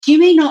You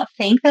may not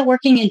think that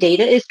working in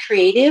data is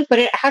creative, but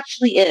it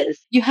actually is.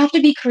 You have to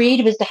be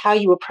creative as to how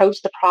you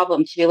approach the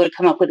problem to be able to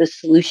come up with a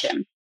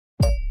solution.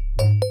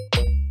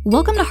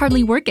 Welcome to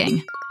Hardly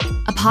Working,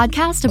 a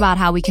podcast about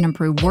how we can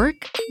improve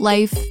work,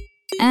 life,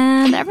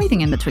 and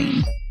everything in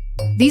between.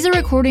 These are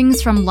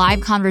recordings from live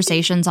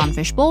conversations on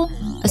Fishbowl,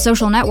 a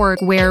social network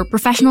where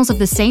professionals of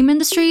the same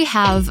industry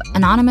have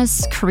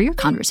anonymous career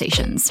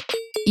conversations.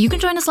 You can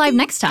join us live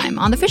next time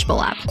on the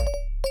Fishbowl app.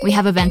 We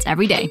have events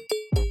every day.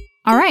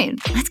 All right,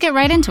 let's get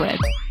right into it.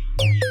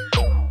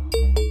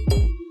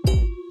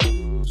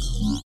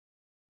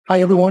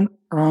 Hi, everyone.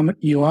 I'm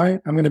Eli.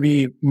 I'm going to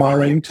be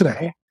moderating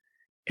today.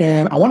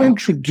 And I want to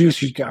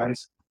introduce you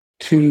guys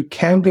to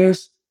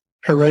Candace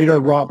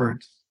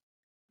Pereira-Roberts,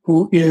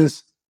 who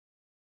is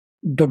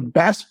the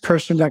best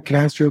person that can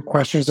answer your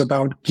questions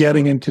about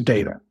getting into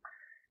data.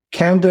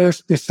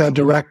 Candace is a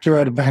director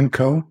at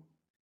Vanco.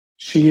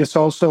 She is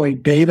also a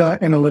data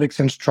analytics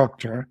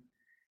instructor.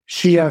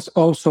 She has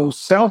also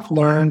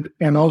self-learned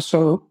and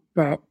also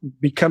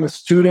become a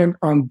student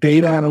on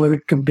data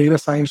analytics and data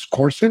science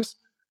courses.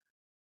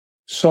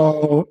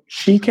 So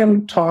she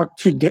can talk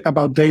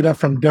about data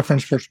from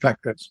different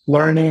perspectives: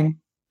 learning,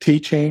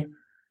 teaching,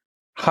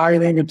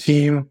 hiring a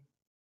team,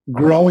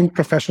 growing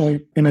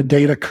professionally in a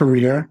data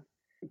career.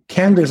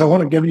 Candace, I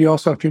want to give you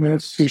also a few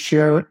minutes to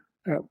share,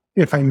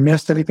 if I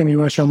missed anything, you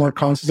want to share more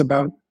concepts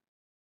about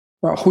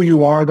who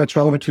you are that's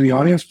relevant to the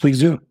audience, please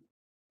do.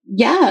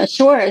 Yeah,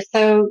 sure.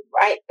 So,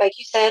 like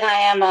you said, I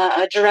am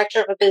a director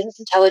of a business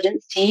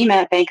intelligence team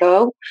at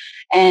Vanco,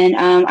 and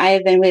I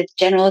have been with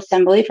General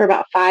Assembly for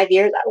about 5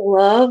 years. I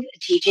love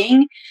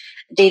teaching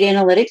data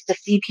analytics to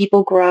see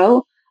people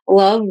grow.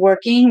 Love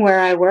working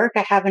where I work.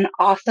 I have an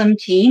awesome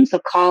team, so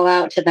call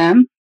out to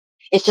them.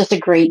 It's just a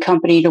great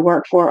company to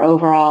work for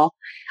overall.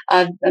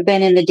 I've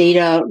been in the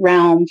data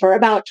realm for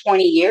about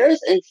 20 years,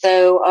 and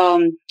so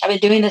I've been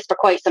doing this for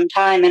quite some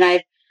time, and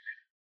I've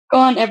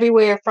gone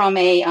everywhere from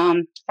a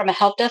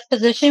help desk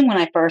position when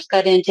I first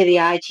got into the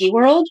IT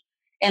world,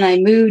 and I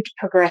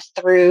progressed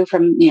through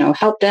from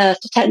help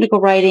desk to technical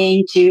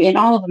writing and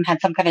all of them had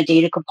some kind of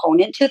data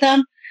component to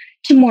them,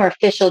 to more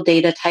official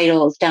data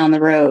titles down the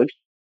road,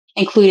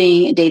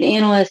 including data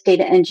analyst,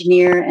 data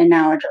engineer, and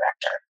now a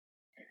director.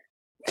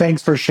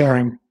 Thanks for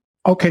sharing.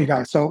 Okay,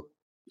 guys. So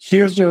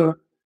here's the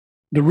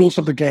rules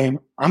of the game.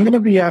 I'm going to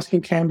be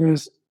asking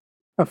Candace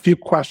a few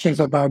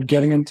questions about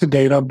getting into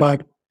data,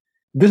 but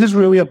this is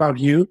really about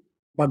you,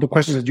 about the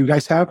questions that you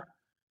guys have.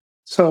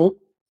 So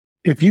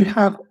if you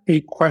have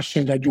a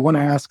question that you want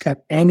to ask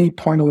at any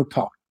point of the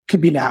talk,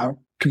 could be now,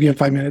 could be in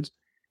 5 minutes,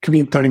 could be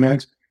in 30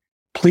 minutes,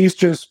 please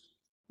just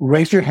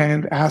raise your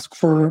hand, ask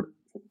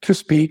to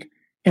speak,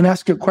 and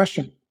ask your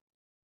question.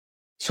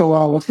 So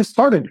let's get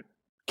started.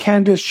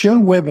 Candace, share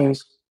with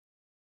us,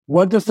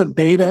 what does a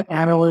data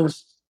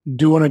analyst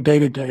do on a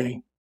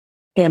day-to-day,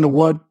 and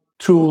what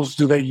tools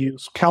do they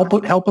use?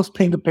 Help us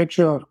paint the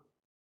picture of,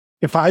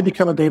 if I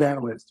become a data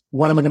analyst,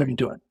 what am I going to be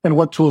doing, and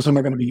what tools am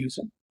I going to be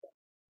using?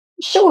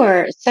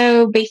 Sure.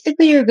 So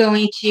basically, you're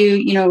going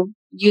to,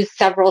 use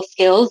several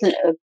skills,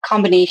 a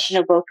combination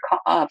of both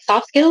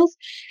soft skills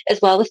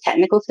as well as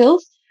technical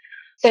skills.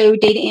 So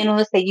data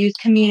analysts, they use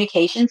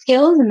communication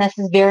skills, and this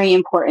is very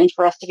important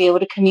for us to be able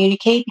to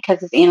communicate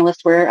because as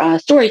analysts, we're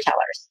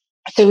storytellers.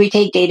 So we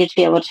take data to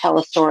be able to tell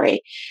a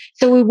story.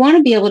 So we want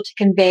to be able to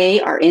convey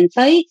our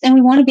insights, and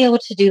we want to be able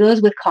to do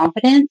those with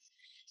confidence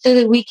so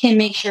that we can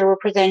make sure we're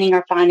presenting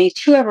our findings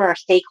to whoever our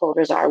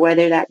stakeholders are,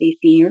 whether that be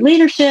senior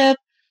leadership,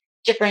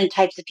 different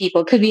types of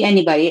people. It could be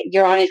anybody.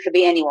 Your audience could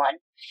be anyone.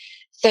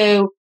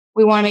 So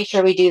we want to make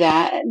sure we do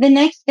that. The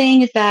next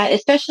thing is that,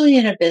 especially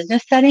in a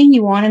business setting,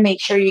 you want to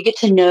make sure you get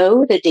to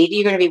know the data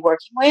you're going to be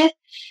working with.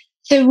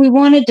 So we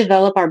want to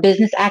develop our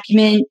business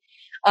acumen.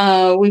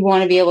 We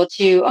want to be able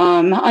to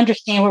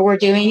understand what we're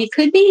doing. It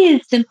could be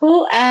as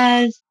simple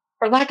as,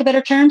 for lack of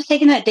better terms,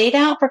 taking that data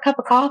out for a cup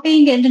of coffee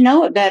and getting to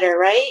know it better,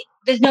 right?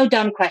 There's no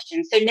dumb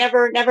questions. So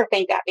never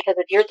think that, because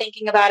if you're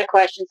thinking about a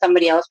question,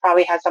 somebody else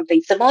probably has something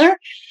similar.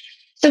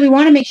 So we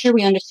want to make sure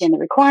we understand the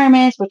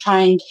requirements. We're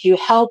trying to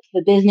help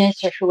the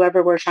business or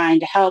whoever we're trying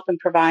to help in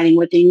providing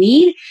what they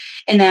need.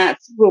 And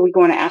that's where we're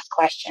going to ask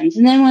questions.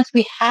 And then once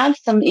we have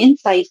some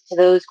insights to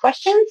those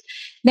questions,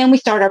 then we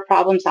start our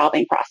problem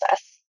solving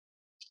process.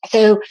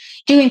 So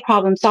doing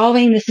problem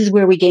solving, this is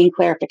where we gain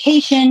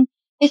clarification.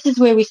 This is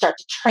where we start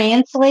to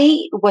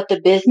translate what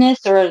the business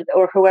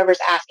or whoever's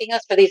asking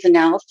us for these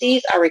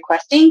analyses are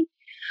requesting,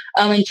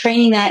 and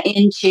training that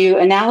into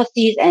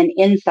analyses and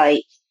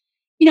insights.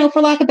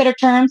 For lack of better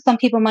terms, some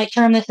people might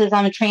term this as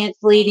I'm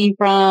translating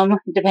from,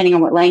 depending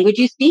on what language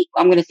you speak,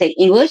 I'm going to say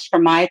English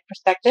from my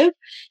perspective,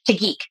 to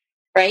geek,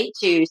 right?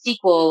 To SQL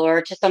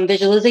or to some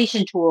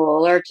visualization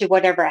tool or to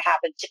whatever it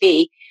happens to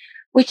be,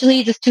 which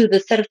leads us to the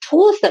set of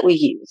tools that we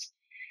use.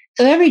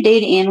 So every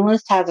data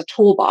analyst has a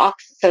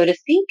toolbox, so to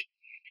speak.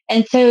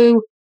 And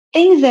so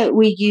things that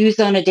we use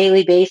on a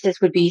daily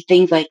basis would be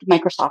things like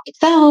Microsoft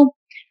Excel,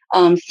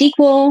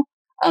 SQL,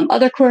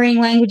 other querying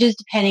languages,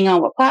 depending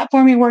on what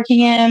platform you're working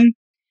in.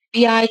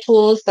 BI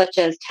tools such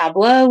as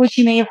Tableau, which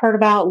you may have heard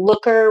about,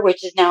 Looker,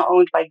 which is now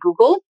owned by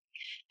Google,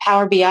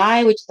 Power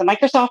BI, which is a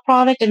Microsoft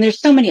product, and there's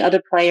so many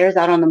other players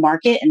out on the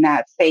market in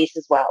that space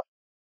as well.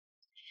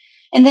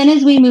 And then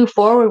as we move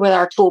forward with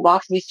our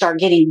toolbox, we start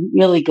getting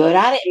really good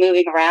at it,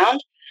 moving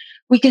around.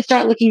 We can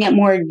start looking at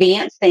more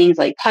advanced things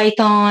like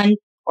Python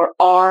or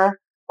R,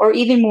 or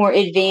even more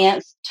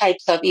advanced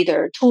types of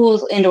either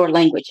tools and or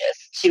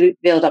languages to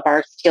build up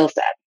our skill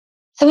set.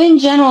 So in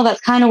general,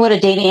 that's kind of what a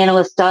data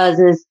analyst does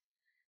is,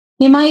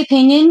 in my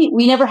opinion,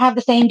 we never have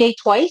the same day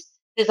twice.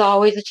 There's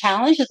always a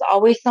challenge. There's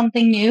always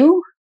something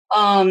new.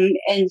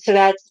 And so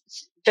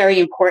that's very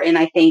important,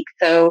 I think.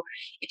 So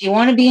if you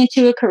want to be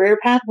into a career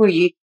path where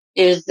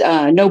there's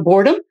no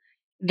boredom,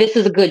 this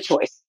is a good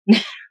choice.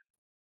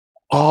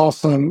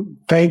 Awesome.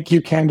 Thank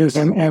you, Candace.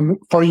 And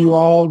for you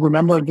all,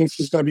 remember this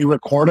is going to be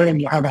recorded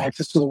and you have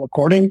access to the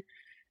recording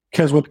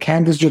because what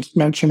Candace just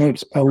mentioned,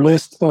 it's a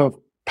list of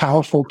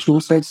powerful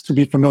tool sets to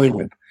be familiar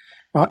with.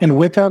 And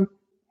with that,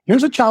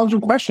 here's a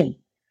challenging question.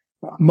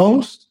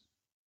 Most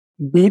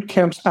boot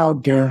camps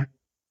out there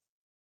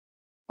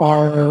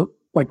are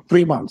like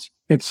 3 months.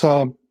 It's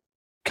a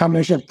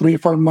combination of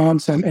 3-4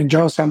 months, and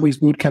General Assembly's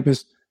boot camp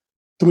is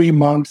 3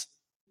 months.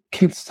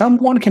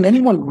 Can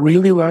anyone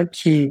really learn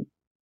to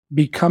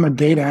become a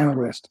data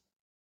analyst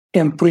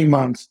in 3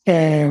 months?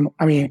 And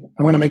I mean,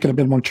 I'm going to make it a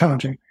bit more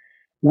challenging.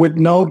 With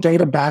no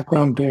data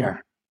background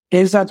there,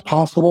 is that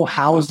possible?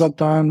 How is that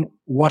done?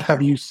 What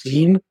have you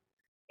seen?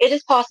 It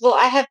is possible.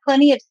 I have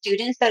plenty of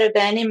students that have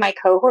been in my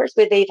cohorts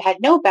where they've had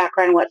no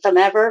background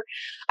whatsoever.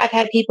 I've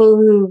had people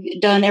who've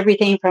done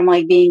everything from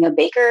like being a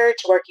baker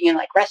to working in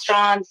like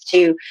restaurants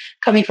to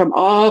coming from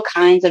all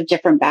kinds of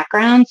different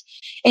backgrounds.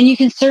 And you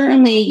can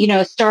certainly,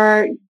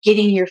 start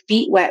getting your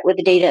feet wet with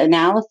the data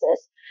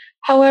analysis.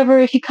 However,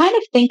 if you kind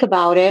of think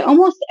about it,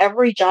 almost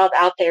every job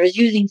out there is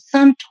using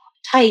some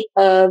type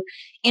of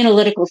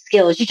analytical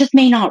skills. You just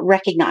may not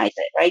recognize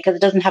it, right? Because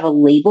it doesn't have a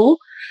label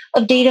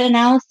of data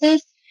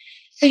analysis.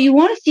 So you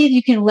want to see if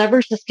you can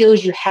leverage the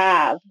skills you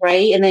have,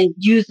 right? And then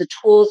use the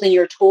tools in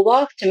your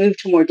toolbox to move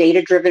to more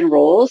data-driven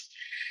roles.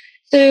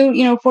 So,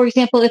 for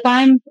example, if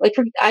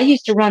I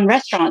used to run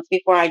restaurants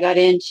before I got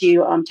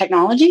into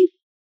technology.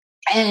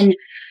 And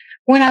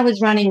when I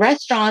was running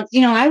restaurants,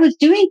 I was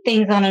doing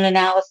things on an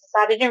analysis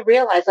I didn't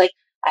realize. Like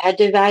I had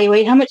to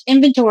evaluate how much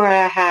inventory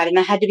I had, and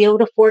I had to be able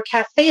to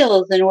forecast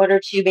sales in order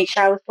to make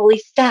sure I was fully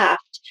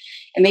staffed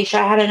and make sure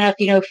I had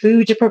enough,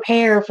 food to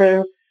prepare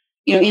for,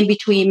 in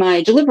between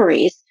my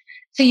deliveries.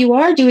 So you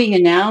are doing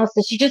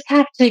analysis. You just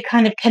have to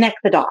kind of connect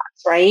the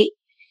dots, right?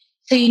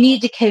 So you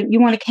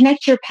want to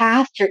connect your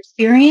past, your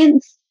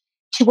experience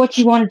to what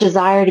you want to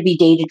desire to be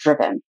data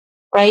driven,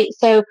 right?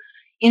 So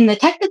in the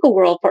technical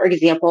world, for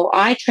example,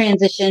 I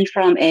transitioned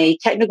from a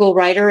technical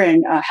writer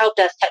and help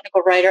desk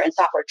technical writer and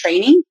software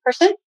training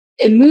person.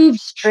 It moved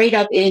straight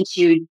up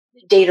into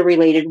data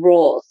related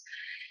roles.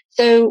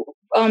 So,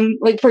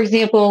 for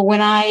example,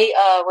 when I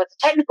was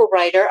a technical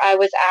writer, I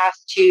was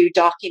asked to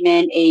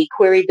document a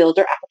query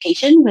builder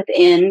application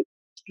within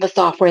the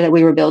software that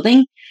we were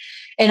building.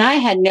 And I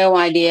had no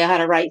idea how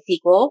to write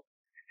SQL.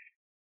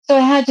 So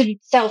I had to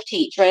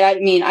self-teach, right? I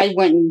mean, I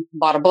went and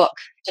bought a book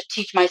to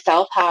teach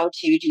myself how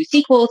to do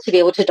SQL to be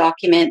able to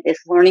document this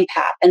learning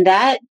path. And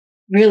that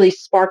really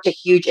sparked a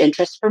huge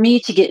interest for me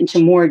to get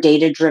into more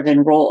data-driven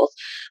roles.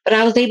 But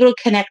I was able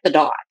to connect the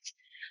dots.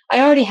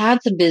 I already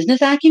had some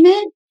business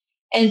acumen.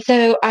 And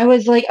so I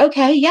was like,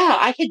 okay, yeah,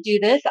 I could do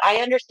this. I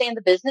understand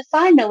the business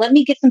side. Now let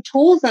me get some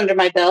tools under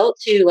my belt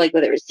to like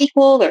whether it's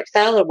SQL or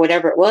Excel or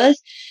whatever it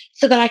was,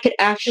 so that I could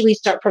actually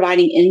start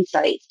providing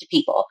insights to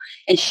people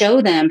and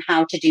show them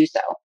how to do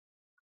so.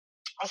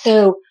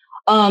 So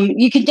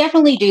you can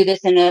definitely do this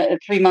in a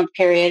 3-month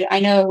period. I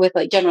know with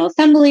like General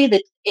Assembly,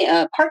 the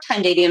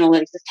part-time data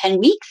analytics is 10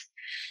 weeks.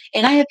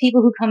 And I have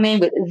people who come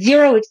in with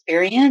zero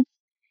experience.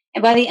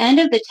 And by the end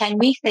of the 10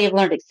 weeks, they have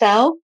learned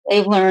Excel,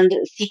 they've learned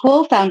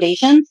SQL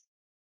foundations,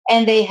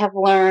 and they have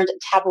learned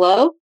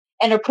Tableau,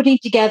 and are putting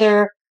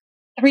together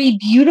 3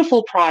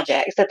 beautiful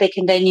projects that they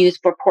can then use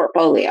for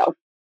portfolio.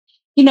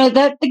 You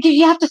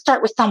have to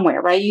start with somewhere,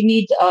 right? You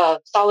need a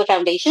solid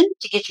foundation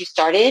to get you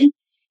started.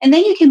 And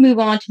then you can move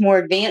on to more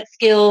advanced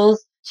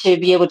skills to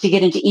be able to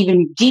get into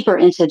even deeper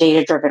into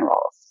data-driven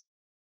roles.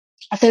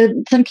 So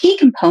some key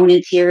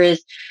components here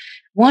is,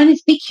 one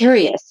is be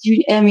curious.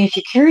 If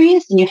you're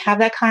curious and you have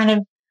that kind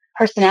of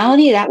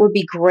personality, that would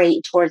be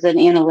great towards an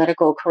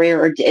analytical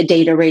career or a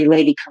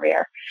data-related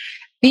career.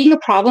 Being a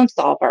problem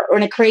solver or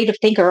a creative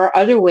thinker are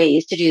other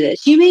ways to do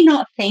this. You may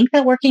not think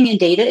that working in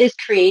data is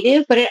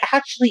creative, but it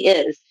actually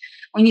is.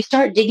 When you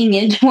start digging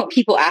into what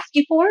people ask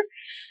you for,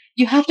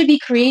 you have to be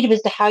creative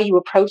as to how you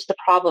approach the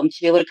problem to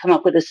be able to come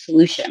up with a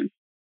solution.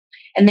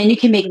 And then you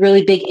can make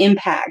really big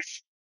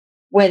impacts,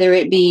 whether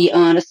it be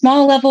on a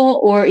small level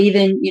or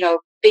even,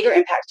 bigger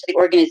impacts to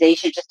the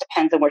organization. It just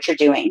depends on what you're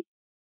doing.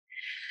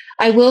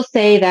 I will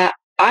say that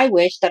I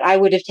wish that I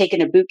would have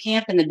taken a boot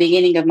camp in the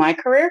beginning of my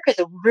career because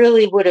it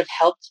really would have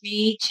helped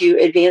me to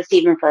advance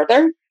even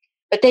further.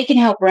 but they can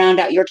help round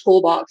out your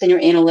toolbox and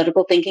your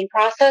analytical thinking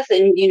process.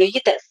 And, you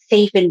get that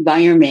safe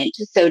environment,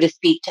 so to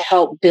speak, to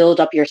help build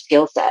up your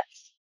skill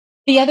sets.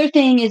 The other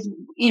thing is,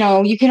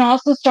 you can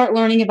also start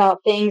learning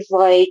about things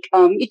like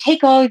you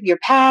take all of your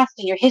past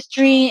and your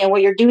history and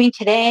what you're doing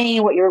today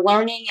and what you're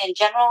learning in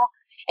general.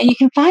 And you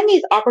can find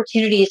these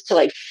opportunities to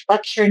like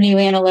flex your new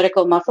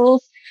analytical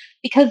muscles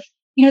because,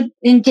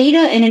 in data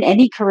and in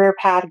any career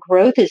path,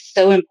 growth is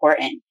so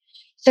important.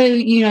 So,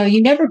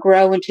 you never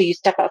grow until you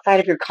step outside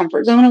of your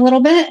comfort zone a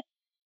little bit.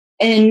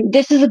 And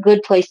this is a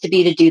good place to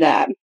be to do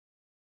that.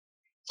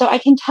 So I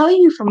can tell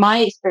you from my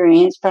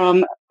experience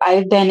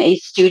I've been a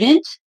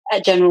student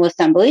at General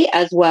Assembly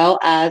as well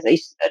as an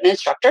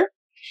instructor.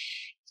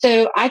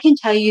 So I can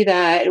tell you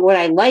that what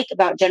I like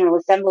about General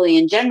Assembly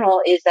in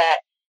general is that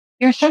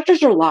your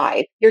instructors are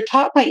live. You're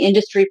taught by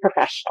industry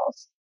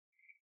professionals.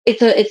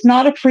 It's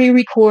not a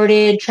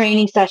pre-recorded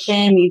training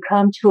session when you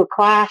come to a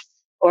class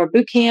or a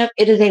boot camp.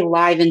 It is a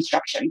live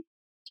instruction.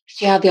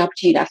 So you have the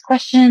opportunity to ask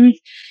questions.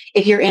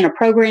 If you're in a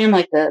program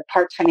like the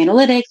part-time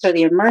analytics or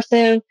the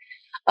immersive,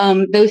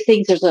 those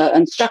things, there's an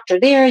instructor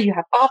there. You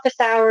have office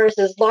hours.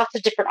 There's lots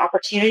of different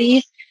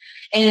opportunities.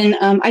 And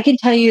I can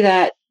tell you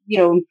that,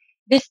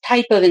 this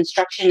type of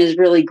instruction is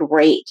really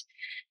great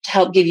to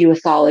help give you a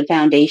solid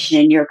foundation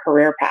in your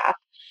career path.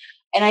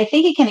 And I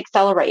think it can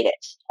accelerate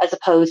it as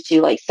opposed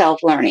to like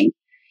self-learning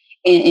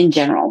in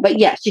general. But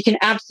yes, you can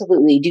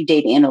absolutely do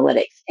data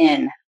analytics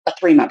in a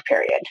 3-month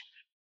period.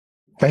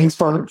 Thanks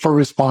for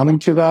responding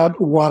to that.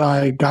 What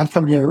I got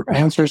from your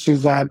answers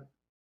is that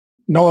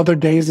no other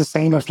day is the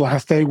same as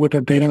last day with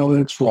a data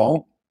analytics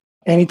role.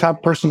 Any type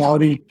of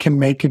personality can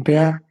make it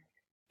there.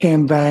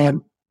 And that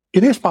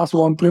it is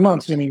possible in 3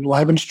 months. I mean,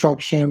 live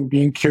instruction,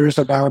 being curious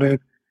about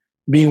it,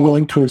 being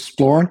willing to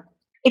explore.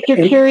 If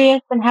you're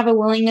curious and have a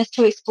willingness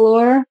to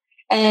explore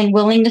and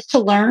willingness to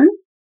learn,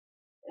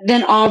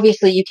 then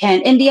obviously you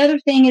can. And the other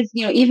thing is,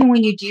 even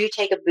when you do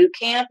take a boot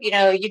camp,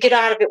 you get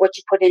out of it what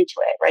you put into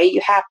it, right?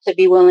 You have to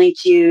be willing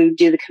to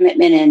do the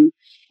commitment and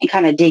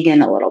kind of dig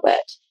in a little bit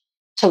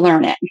to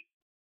learn it.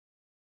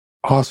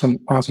 Awesome.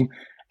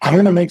 I'm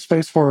going to make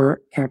space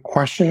for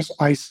questions.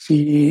 I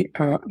see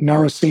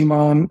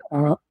Narasimhan,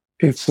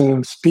 it's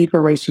a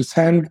speaker, raised his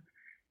hand.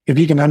 If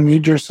you can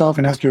unmute yourself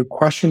and ask your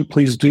question,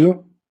 please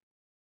do.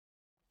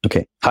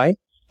 Okay. Hi.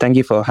 Thank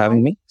you for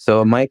having me.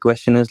 So my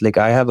question is,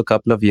 I have a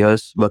couple of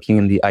years working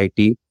in the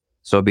IT.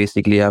 So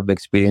basically I have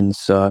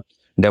experience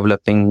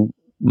developing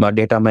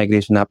data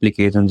migration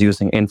applications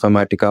using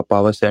Informatica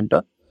Power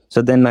Center.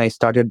 So then I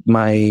started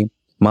my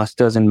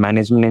master's in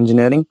management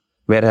engineering,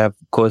 where I have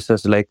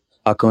courses like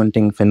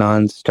accounting,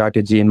 finance,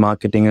 strategy, and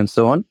marketing, and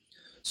so on.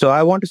 So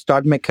I want to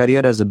start my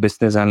career as a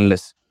business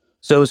analyst.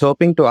 So I was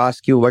hoping to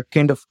ask you what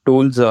kind of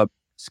tools or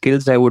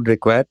skills I would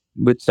require,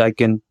 which I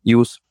can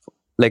use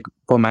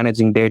for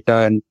managing data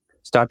and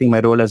starting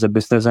my role as a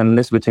business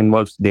analyst, which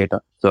involves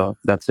data. So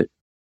that's it.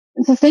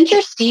 So since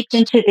you're steeped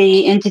into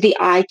the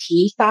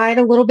IT side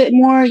a little bit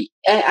more,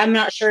 I'm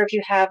not sure if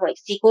you have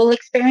SQL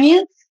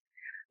experience,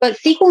 but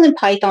SQL and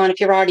Python,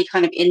 if you're already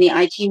kind of in the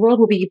IT world,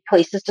 will be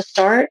places to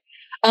start.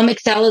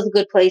 Excel is a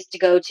good place to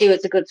go to.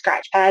 It's a good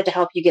scratch pad to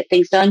help you get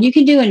things done. You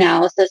can do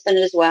analysis in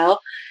it as well.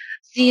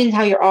 Seeing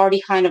how you're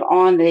already kind of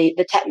on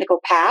the technical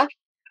path,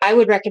 I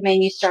would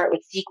recommend you start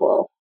with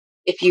SQL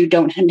if you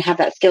don't have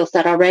that skill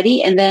set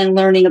already, and then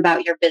learning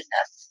about your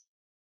business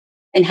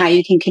and how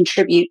you can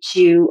contribute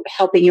to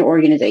helping your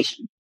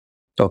organization.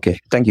 Okay.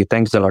 Thank you.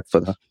 Thanks a lot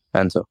for the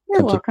answer.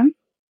 You're welcome.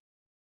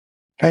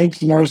 Thanks,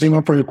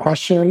 Narasimhan, for your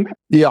question.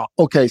 Yeah.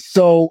 Okay.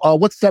 So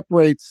what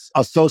separates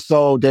a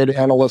so-so data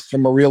analyst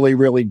from a really,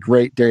 really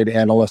great data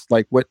analyst?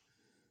 What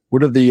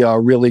do the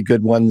really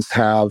good ones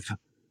have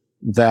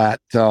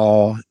that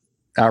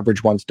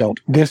average ones don't?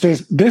 This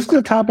is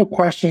the type of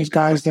questions,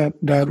 guys,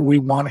 that we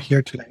want to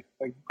hear today.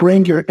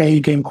 Bring your A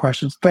game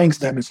questions. Thanks,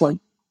 Deb.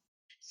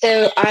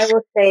 So I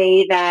will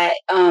say that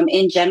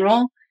in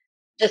general,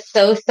 the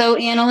so-so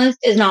analyst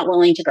is not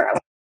willing to grow.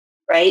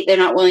 Right? They're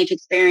not willing to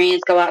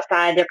experience, go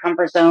outside their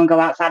comfort zone, go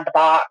outside the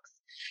box,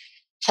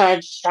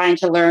 trying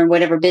to learn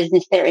whatever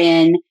business they're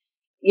in.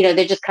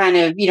 They're just kind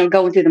of,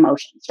 going through the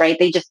motions, right?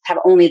 They just have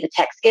only the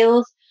tech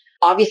skills.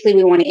 Obviously,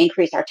 we want to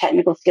increase our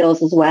technical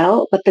skills as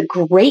well, but the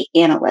great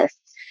analysts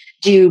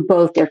do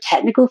both their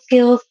technical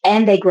skills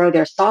and they grow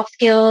their soft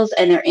skills,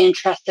 and they're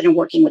interested in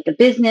working with the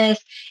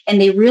business,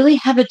 and they really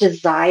have a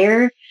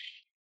desire.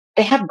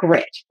 They have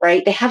grit,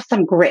 right? They have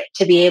some grit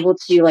to be able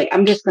to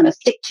I'm just going to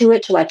stick to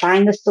it till I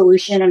find the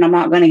solution and I'm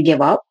not going to give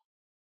up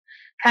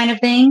kind of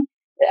thing.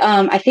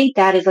 I think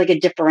that is a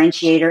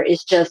differentiator,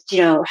 is just,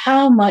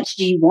 how much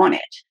do you want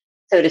it,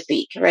 so to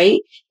speak, right?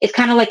 It's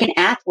kind of like an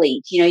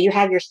athlete. You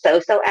have your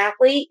so-so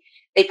athlete.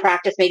 They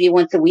practice maybe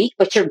once a week,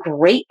 but your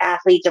great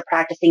athletes are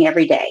practicing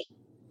every day.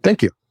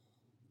 Thank you.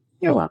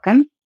 You're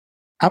welcome.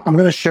 I'm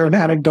going to share an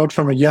anecdote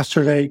from a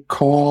yesterday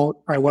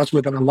call. I was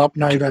with an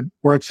alumni that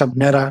works at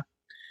Meta.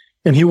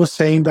 And he was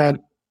saying that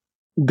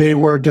they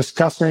were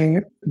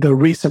discussing the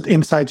recent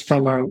insights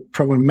from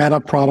a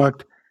Meta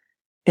product,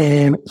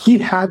 and he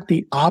had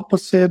the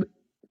opposite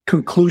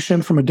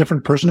conclusion from a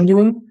different person in the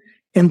room.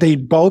 and they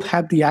both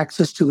had the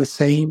access to the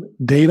same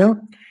data.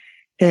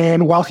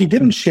 And while he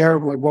didn't share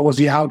what was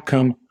the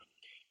outcome,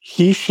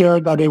 he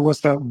shared that it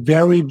was a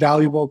very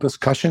valuable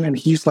discussion. And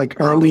he's like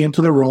early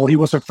into the role. He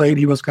was afraid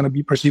he was going to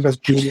be perceived as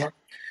junior.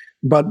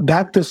 But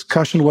that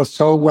discussion was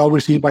so well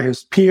received by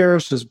his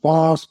peers, his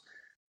boss,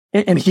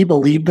 and he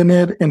believed in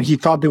it. And he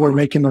thought they were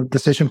making a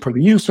decision for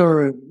the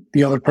user. And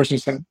the other person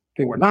said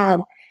they were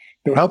not.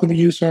 They were helping the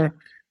user.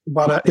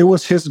 But it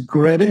was his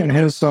grit and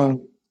his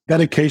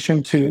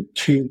dedication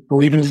to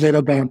believe in his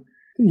data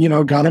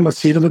that, got him a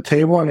seat at the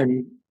table and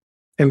an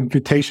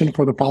invitation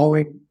for the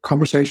following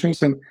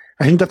conversations. And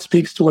I think that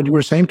speaks to what you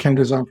were saying,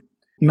 Candace, of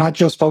not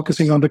just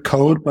focusing on the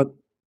code, but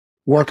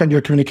work on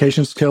your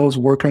communication skills,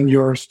 work on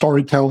your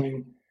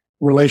storytelling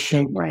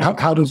relation. Right.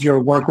 How does your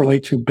work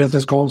relate to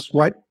business goals,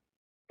 right?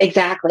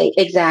 Exactly.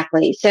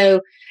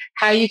 So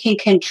how you can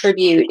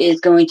contribute is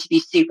going to be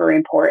super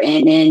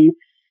important, and,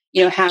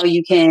 how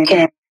you can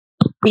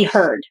be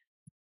heard,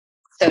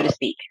 so to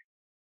speak.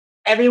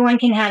 Everyone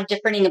can have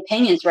differing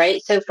opinions,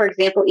 right? So for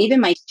example, even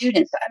my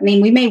students,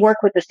 we may work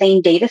with the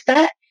same data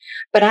set,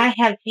 but I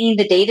have seen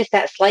the data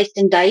set sliced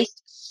and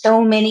diced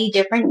so many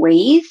different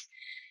ways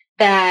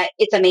that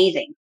it's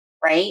amazing,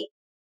 right?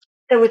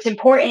 So it's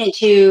important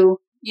to,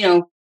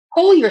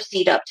 pull your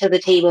seat up to the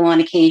table on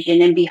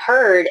occasion and be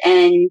heard.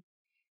 And,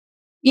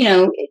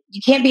 you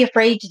can't be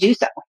afraid to do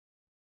so.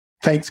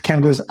 Thanks,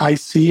 Candace. I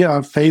see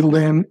Fei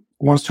Lin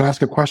wants to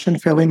ask a question.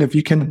 Fei Lin, if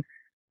you can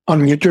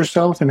unmute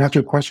yourself and ask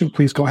your question,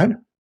 please go ahead.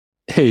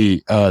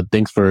 Hey,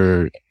 thanks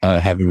for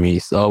having me.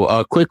 So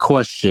a quick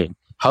question.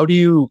 How do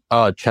you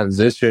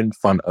transition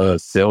from a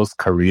sales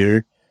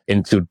career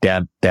into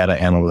data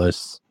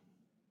analyst?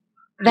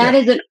 That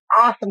is an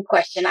awesome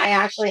question. I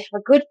actually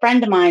have a good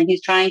friend of mine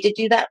who's trying to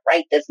do that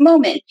right this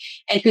moment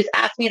and who's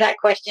asked me that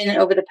question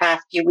over the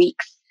past few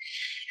weeks.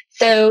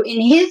 So in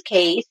his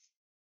case,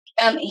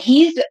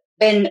 he's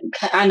been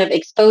kind of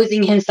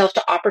exposing himself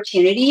to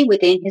opportunity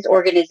within his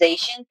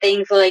organization.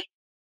 Things like,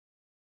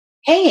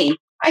 hey,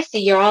 I see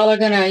you all are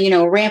going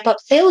to, ramp up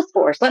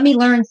Salesforce. Let me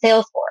learn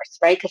Salesforce,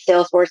 right? Because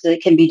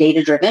Salesforce can be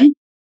data driven.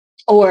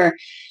 Or,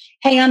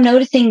 hey, I'm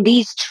noticing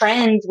these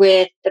trends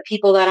with the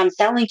people that I'm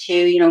selling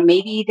to,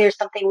 maybe there's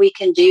something we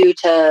can do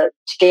to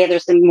gather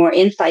some more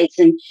insights.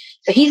 And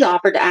so he's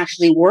offered to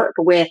actually work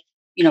with,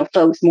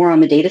 folks more on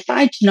the data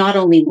side to not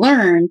only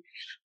learn,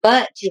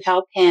 but to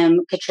help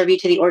him contribute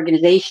to the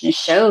organization and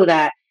show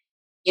that,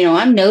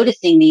 I'm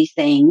noticing these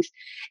things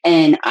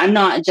and I'm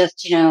not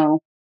just,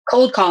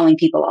 cold calling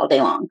people all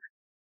day long.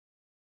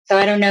 So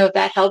I don't know if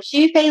that helps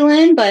you,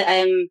 Phelan, but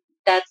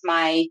that's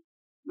my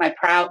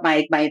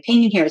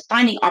opinion here is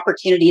finding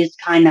opportunities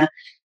to kind of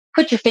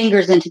put your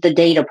fingers into the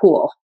data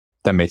pool.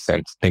 That makes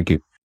sense. Thank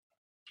you.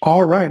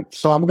 All right.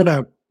 So I'm going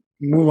to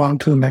move on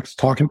to the next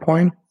talking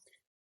point.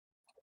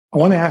 I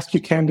want to ask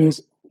you,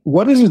 Candace,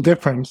 what is the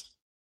difference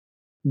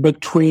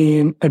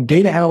between a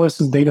data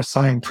analyst and data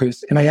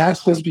scientist? And I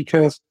ask this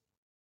because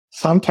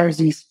sometimes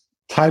these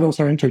titles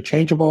are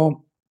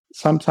interchangeable.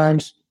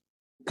 Sometimes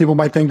people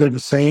might think they're the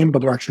same,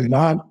 but they're actually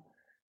not.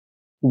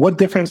 What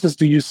differences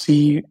do you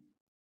see?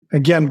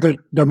 Again,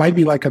 there might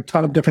be like a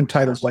ton of different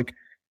titles, like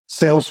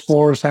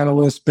Salesforce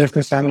analyst,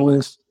 business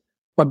analyst.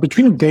 But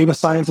between data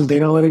science and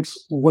data analytics,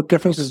 what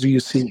differences do you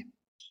see?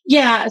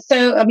 Yeah.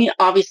 So,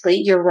 obviously,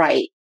 you're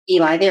right,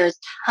 Eli. There's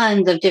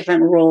tons of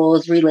different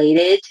roles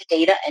related to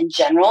data in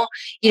general.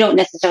 You don't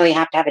necessarily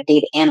have to have a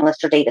data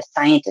analyst or data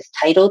scientist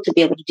title to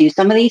be able to do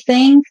some of these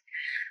things.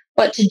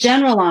 But to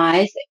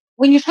generalize,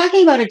 when you're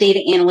talking about a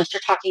data analyst,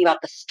 you're talking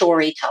about the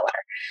storyteller.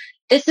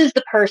 This is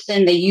the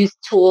person, they use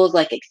tools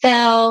like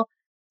Excel,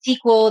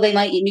 SQL. They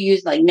might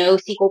use like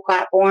NoSQL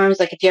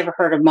platforms. Like if you ever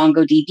heard of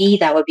MongoDB,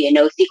 that would be a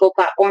NoSQL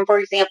platform, for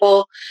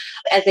example.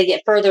 As they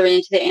get further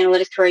into their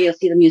analytics career, you'll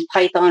see them use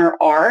Python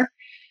or R,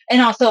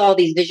 and also all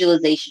these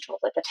visualization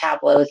tools like the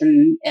Tableaus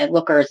and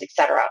Lookers,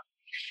 etc.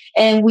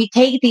 And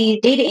the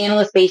data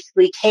analysts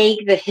basically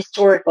take the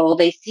historical,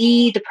 they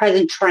see the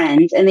present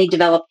trends, and they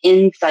develop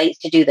insights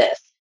to do this.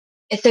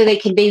 And so they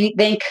can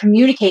then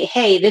communicate,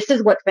 hey, this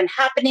is what's been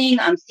happening.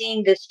 I'm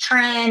seeing this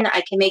trend.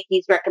 I can make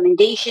these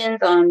recommendations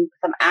on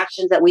some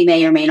actions that we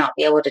may or may not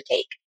be able to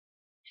take.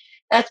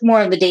 That's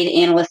more of the data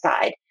analyst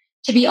side.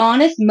 To be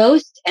honest,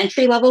 most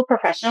entry-level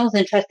professionals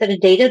interested in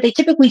data, they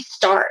typically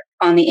start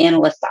on the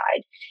analyst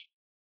side.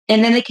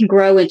 And then they can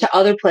grow into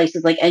other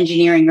places like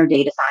engineering or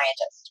data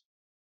scientist.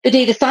 The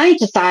data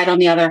scientist side, on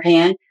the other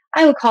hand,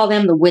 I would call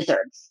them the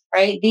wizards,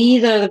 right?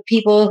 These are the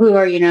people who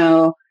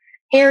are,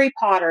 Harry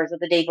Potters of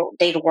the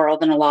data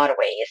world in a lot of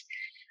ways.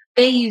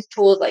 They use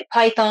tools like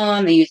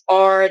Python, they use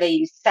R, they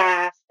use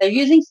SAS, they're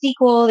using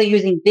SQL, they're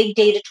using big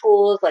data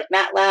tools like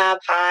MATLAB,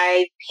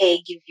 Hive, Pig,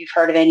 if you've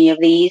heard of any of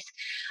these.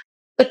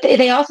 But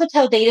they also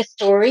tell data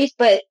stories,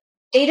 but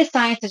data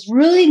science is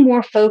really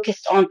more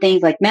focused on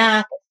things like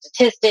math,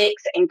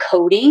 statistics, and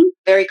coding,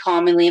 very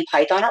commonly in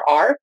Python or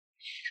R.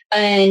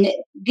 And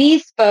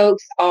these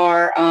folks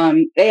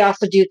they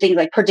also do things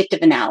like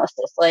predictive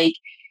analysis, like,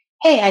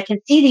 hey, I can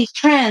see these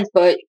trends,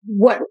 but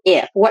what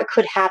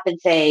could happen,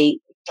 say,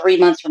 3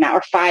 months from now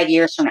or 5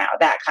 years from now,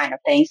 that kind of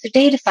thing. So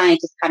data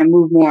scientists kind of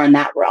move more in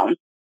that realm.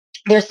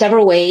 There's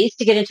several ways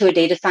to get into a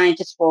data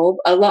scientist role.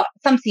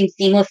 Some seem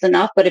seamless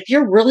enough, but if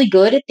you're really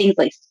good at things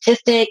like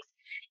statistics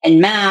and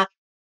math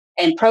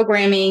and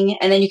programming,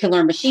 and then you can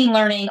learn machine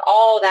learning,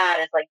 all that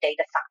is like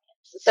data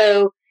science.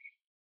 So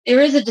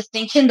there is a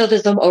distinction, though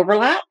there's some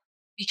overlap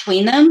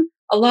between them.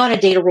 A lot of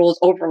data roles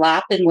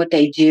overlap in what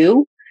they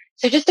do.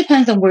 So it just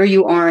depends on where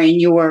you are in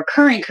your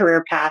current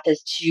career path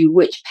as to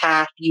which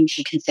path you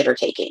should consider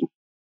taking.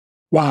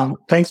 Wow.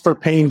 Thanks for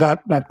painting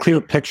that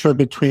clear picture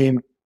between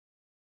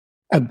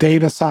a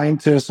data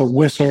scientist, a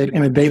wizard,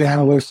 and a data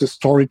analyst, a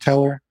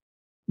storyteller.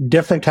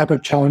 Different type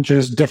of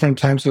challenges, different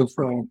types of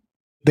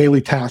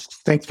daily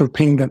tasks. Thanks for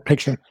painting that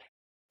picture.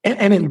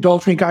 And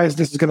indulge me, guys,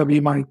 this is going to be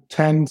my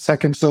 10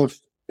 seconds of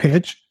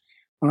pitch.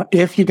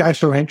 If you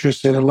guys are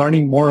interested in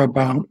learning more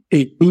about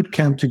a boot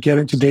camp to get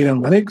into data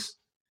analytics,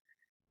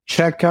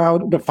 check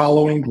out the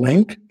following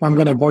link. I'm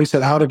going to voice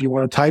it out if you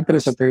want to type it.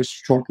 It's a very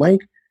short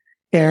link.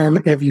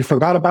 And if you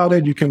forgot about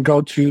it, you can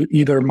go to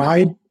either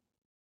my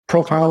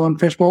profile on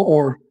Fishbowl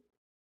or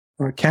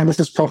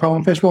Candace's profile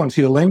on Fishbowl and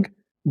see the link.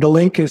 The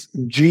link is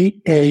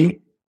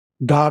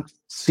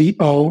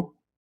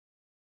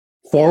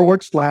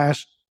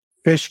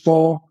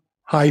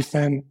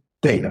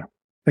ga.co/fishbowl-data.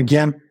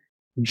 Again,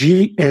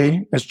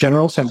 GA as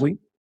General Assembly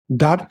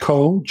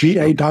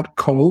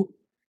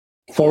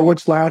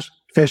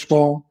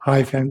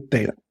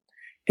ga.co/fishbowl-data.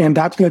 And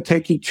that's going to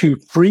take you to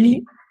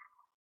free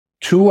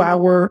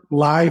 2-hour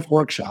live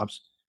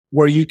workshops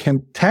where you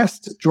can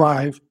test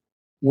drive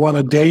what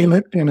a day in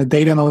a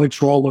data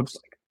analytics role looks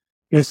like.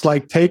 It's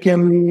like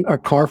taking a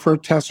car for a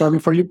test drive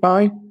before you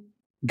buy.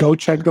 Go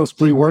check those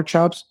free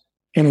workshops.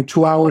 And in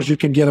 2 hours, you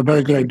can get a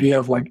very good idea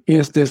of like,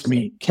 is this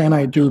me? Can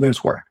I do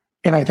this work?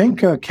 And I think,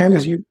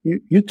 Candace, you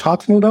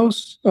taught me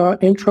those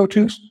intro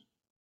twos?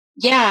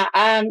 Yeah.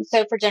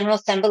 So for General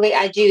Assembly,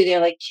 I do. They're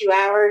like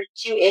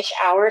 2-ish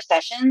hour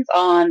sessions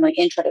on like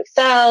intro to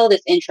Excel,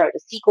 this intro to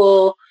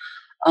SQL,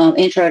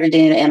 intro to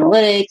data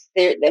analytics.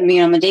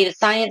 On the data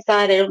science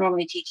side, I don't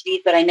normally teach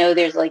these, but I know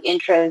there's like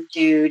intro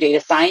to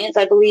data science,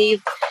 I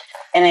believe.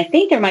 And I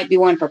think there might be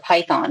one for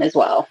Python as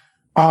well.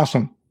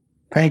 Awesome.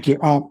 Thank you.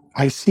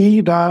 I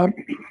see that,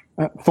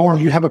 Thorne,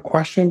 you have a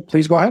question.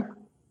 Please go ahead.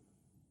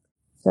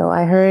 So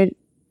I heard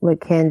what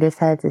Candace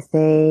had to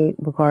say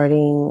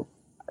regarding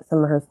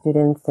some of her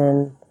students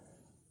and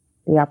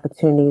the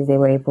opportunities they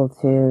were able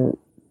to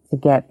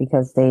get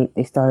because they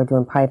started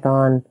doing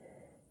Python.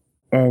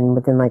 And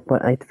within like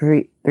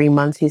 3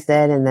 months, you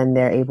said, and then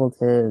they're able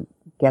to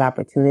get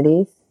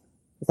opportunities.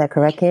 Is that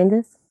correct,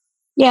 Candace?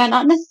 Yeah,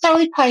 not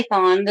necessarily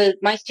Python.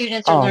 My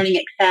students are learning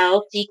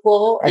Excel,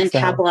 SQL, and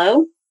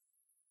Tableau.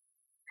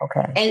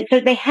 Okay. And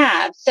so they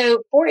have.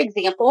 So for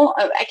example,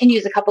 I can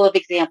use a couple of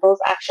examples,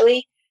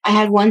 actually. I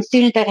had one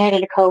student that had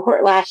in a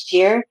cohort last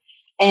year,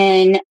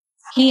 and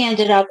he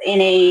ended up in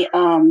a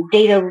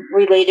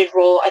data-related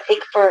role. I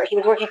think he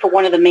was working for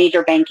one of the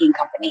major banking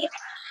companies.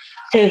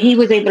 So he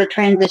was able to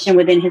transition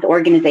within his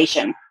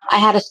organization. I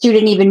had a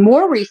student even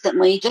more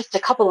recently, just a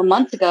couple of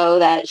months ago,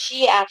 that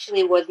she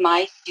actually was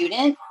my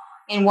student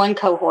in one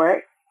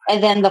cohort.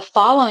 And then the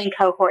following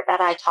cohort that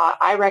I taught,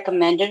 I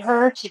recommended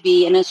her to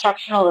be an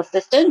instructional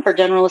assistant for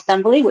General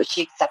Assembly, which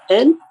she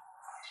accepted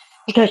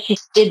because she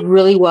did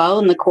really well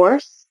in the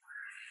course.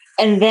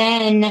 And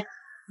then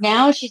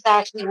now she's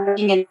actually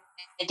working in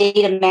a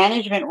data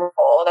management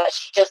role that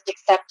she just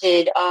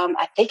accepted.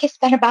 I think it's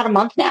been about a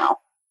month now.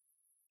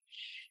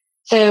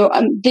 So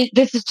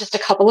this is just a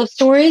couple of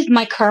stories.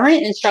 My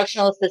current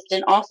instructional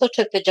assistant also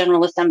took the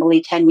General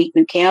Assembly 10-week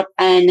boot camp,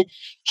 and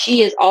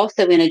she is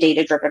also in a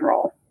data-driven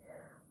role.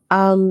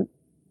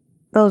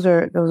 Those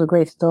are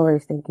great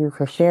stories. Thank you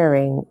for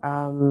sharing.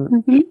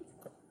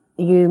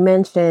 You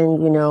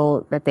mentioned,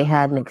 that they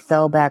had an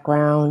Excel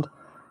background.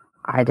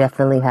 I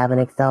definitely have an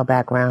Excel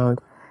background.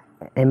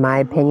 In my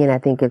opinion, I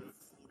think it's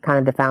kind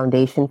of the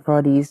foundation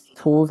for these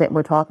tools that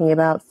we're talking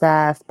about,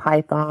 SAS,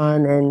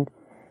 Python, and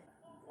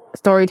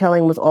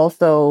storytelling was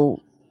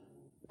also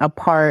a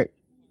part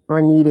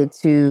or needed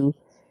to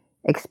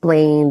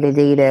explain the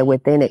data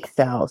within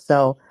Excel.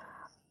 So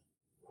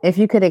if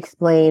you could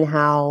explain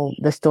how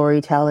the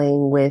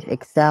storytelling with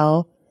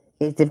Excel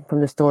is different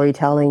from the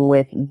storytelling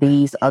with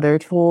these other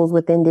tools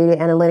within data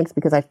analytics,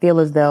 because I feel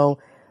as though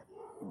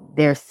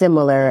they're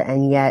similar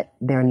and yet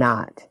they're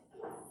not.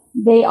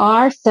 They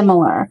are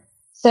similar.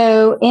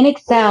 So in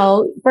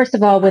Excel, first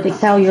of all, with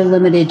Excel, you're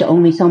limited to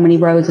only so many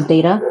rows of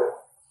data.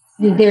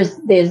 You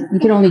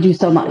can only do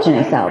so much in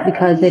Excel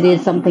because it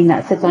is something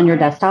that sits on your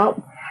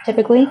desktop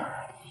typically.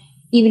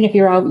 Even if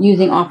you're out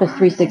using Office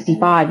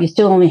 365, you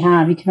can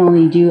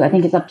only do, I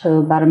think it's up to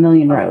about 1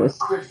 million rows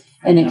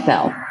in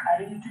Excel.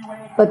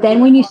 But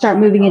then when you start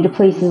moving into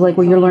places like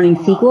where you're learning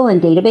SQL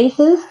and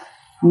databases,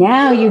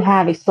 now you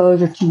have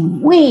exposure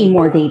to way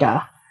more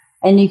data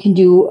and you can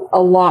do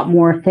a lot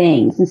more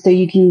things. And so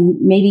you can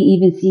maybe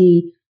even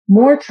see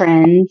more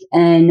trends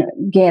and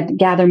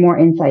gather more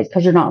insights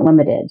because you're not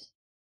limited.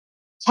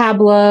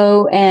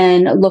 Tableau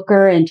and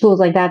Looker and tools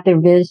like that. They're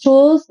Viz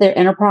tools. They're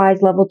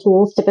enterprise level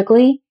tools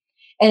typically.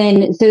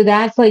 And so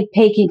that's like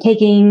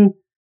taking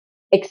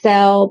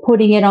Excel,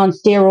 putting it on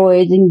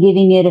steroids and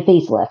giving it a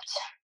facelift.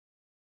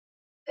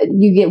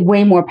 You get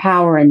way more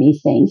power in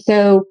these things.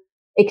 So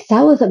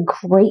Excel is a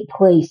great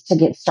place to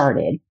get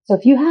started. So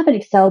if you have an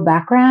Excel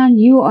background,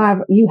 you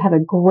have a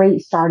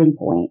great starting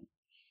point.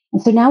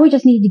 And so now we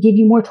just need to give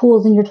you more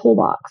tools in your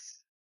toolbox.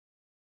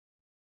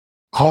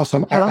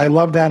 Awesome. I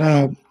love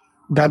that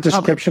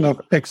description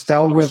of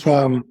Excel with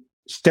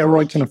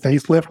steroids and a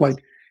facelift,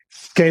 like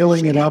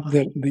scaling it up,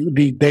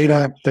 the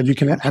data that you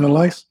can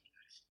analyze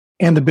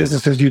and the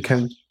businesses you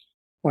can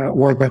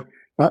work with.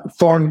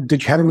 Thorn,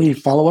 did you have any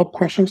follow-up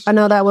questions?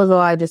 No, that was all.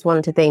 I just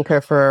wanted to thank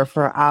her for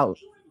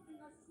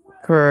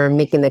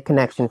making the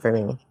connection for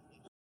me.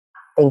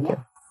 Thank you.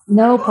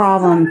 No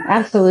problem.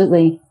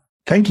 Absolutely.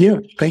 Thank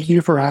you. Thank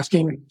you for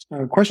asking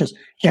questions.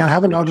 And I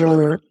have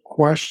another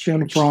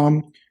question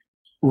from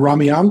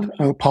Ramiant.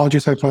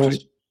 Apologies if I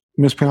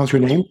mispronounced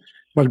your name,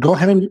 but go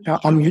ahead and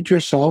unmute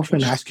yourself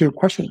and ask your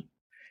question.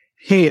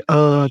 Hey,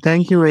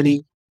 thank you,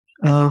 Eddie.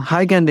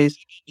 Hi, Candace.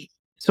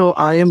 So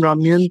I am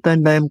Ramyant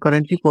and I am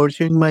currently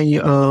pursuing my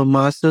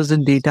master's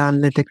in data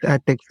analytics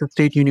at Texas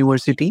State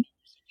University.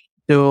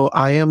 So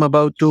I am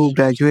about to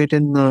graduate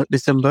in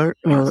December.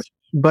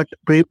 But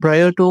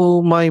prior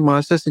to my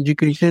master's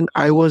education,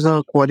 I was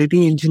a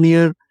quality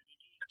engineer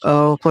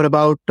for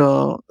about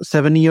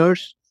 7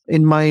 years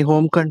in my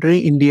home country,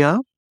 India.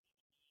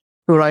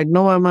 So right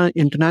now I'm an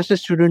international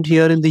student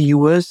here in the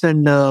US,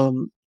 and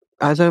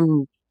as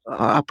I'm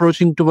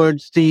approaching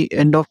towards the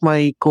end of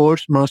my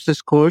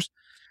master's course,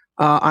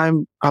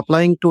 I'm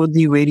applying to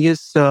the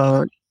various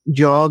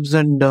jobs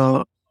and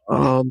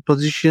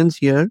positions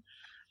here.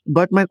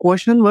 But my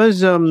question was,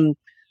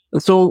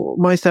 so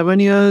my 7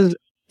 years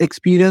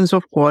experience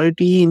of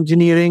quality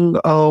engineering,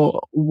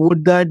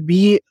 would that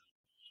be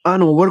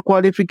an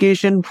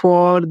overqualification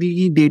for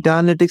the data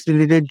analytics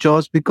related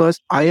jobs? Because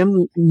I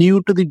am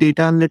new to the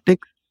data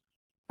analytics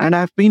and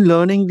I've been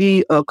learning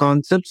the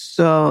concepts.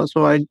 So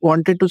I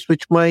wanted to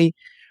switch my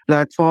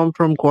platform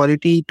from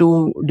quality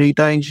to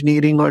data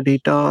engineering or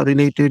data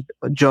related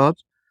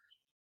jobs.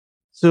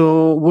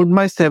 So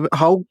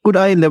how could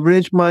I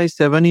leverage my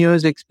 7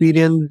 years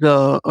experience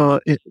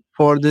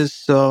for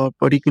this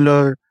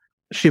particular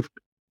shift?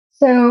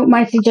 So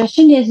my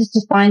suggestion is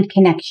to find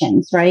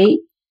connections, right?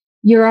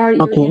 You're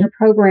in a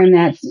program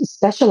that's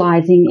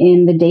specializing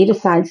in the data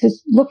side. So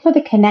look for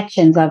the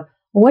connections of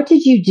what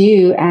did you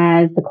do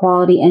as the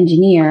quality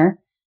engineer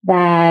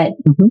that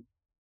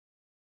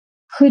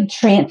could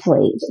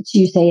translate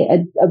to, say,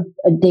 a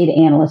data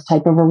analyst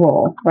type of a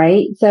role,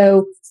 right?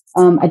 So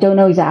I don't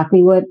know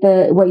exactly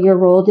what your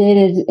role did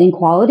is in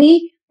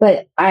quality,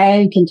 but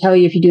I can tell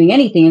you if you're doing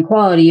anything in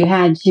quality, you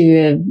had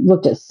to have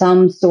looked at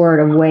some sort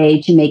of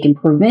way to make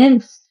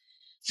improvements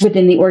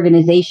within the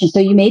organization. So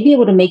you may be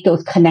able to make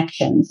those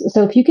connections.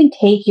 So if you can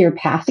take your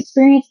past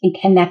experience and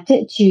connect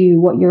it to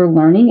what you're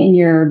learning in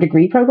your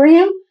degree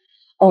program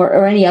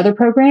or any other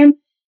program,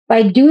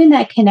 by doing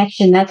that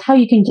connection, that's how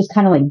you can just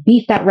kind of like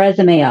beef that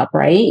resume up,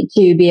 right?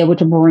 To be able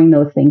to bring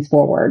those things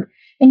forward.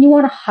 And you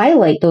want to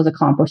highlight those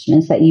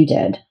accomplishments that you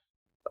did.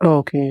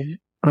 Okay.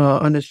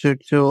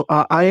 Understood. So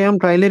I am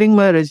tailoring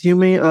my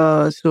resume.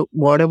 So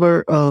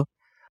whatever the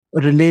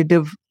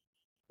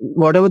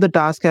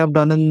task I've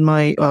done in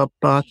my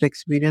past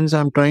experience,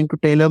 I'm trying to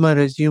tailor my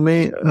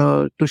resume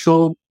to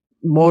show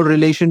more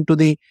relation to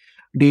the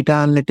data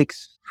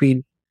analytics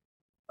field.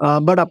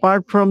 But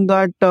apart from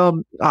that,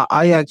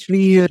 I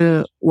actually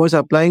was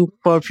applying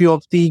for a few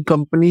of the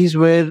companies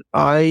where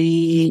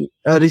I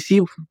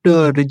received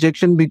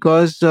rejection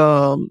because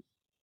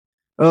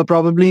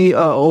probably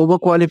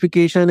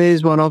overqualification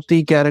is one of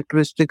the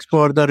characteristics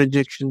for the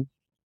rejection.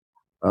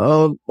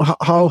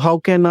 How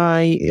can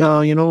I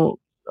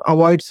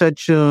avoid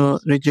such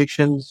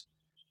rejections?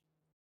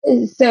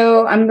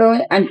 So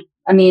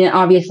I mean,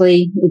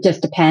 obviously it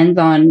just depends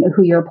on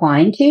who you're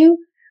applying to,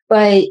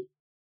 but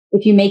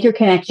if you make your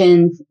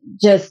connections,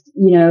 just,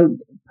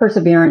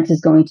 perseverance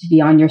is going to be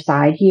on your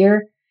side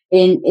here.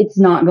 And it's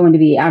not going to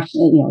be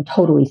actually,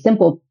 totally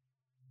simple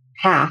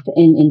path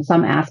in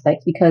some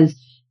aspects because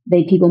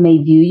people may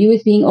view you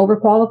as being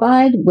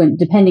overqualified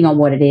depending on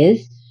what it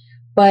is.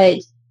 But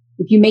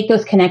if you make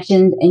those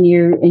connections and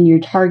you're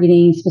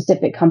targeting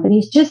specific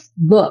companies, just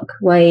look.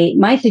 Like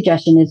my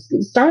suggestion is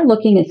start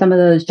looking at some of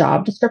those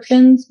job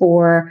descriptions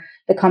for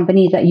the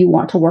companies that you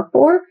want to work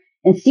for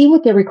and see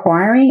what they're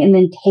requiring and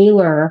then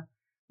tailor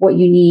what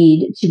you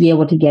need to be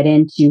able to get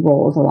into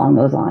roles along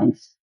those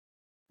lines.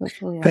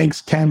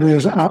 Thanks,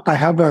 Candace. I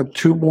have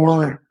 2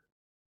 more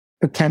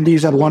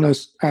attendees that want to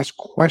ask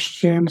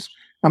questions.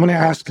 I'm going to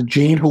ask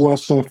Jean, who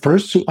was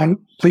first.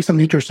 Please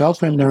unmute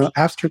yourself and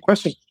ask your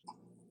question.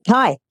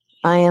 Hi,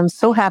 I am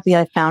so happy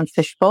I found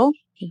Fishbowl.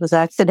 It was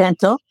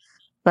accidental,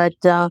 but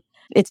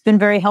it's been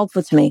very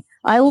helpful to me.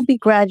 I will be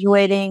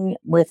graduating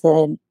with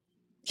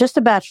just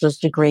a bachelor's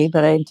degree,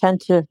 but I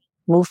intend to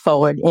move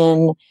forward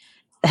in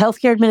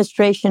healthcare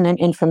administration and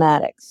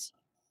informatics.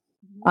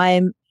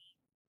 I'm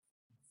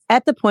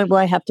at the point where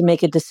I have to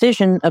make a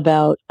decision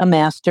about a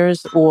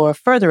master's or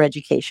further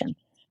education.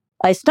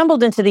 I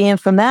stumbled into the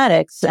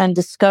informatics and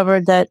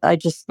discovered that I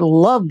just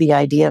love the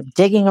idea of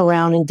digging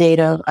around in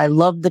data. I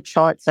love the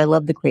charts. I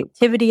love the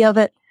creativity of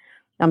it.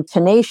 I'm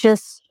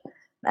tenacious,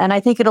 and I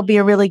think it'll be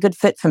a really good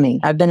fit for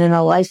me. I've been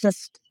a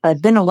licensed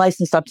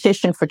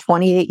optician for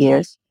 28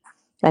 years.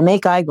 I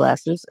make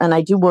eyeglasses, and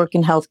I do work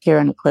in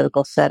healthcare in a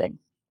clinical setting.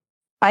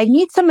 I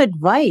need some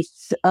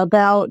advice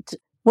about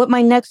what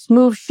my next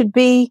move should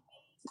be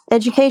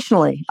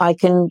educationally. I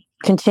can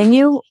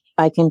continue.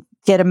 I can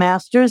get a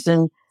master's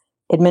in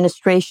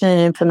administration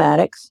and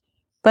informatics,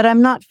 but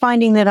I'm not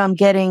finding that I'm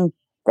getting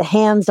the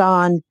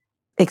hands-on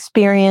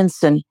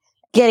experience and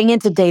getting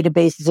into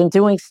databases and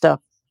doing stuff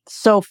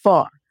so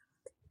far.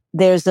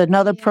 There's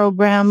another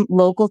program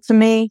local to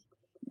me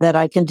that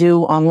I can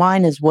do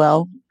online as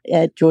well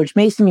at George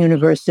Mason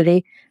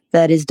University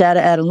that is data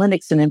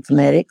analytics and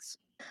informatics,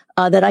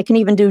 that I can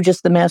even do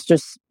just the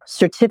master's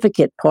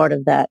certificate part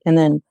of that and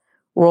then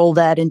roll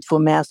that into a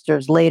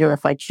master's later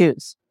if I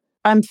choose.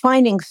 I'm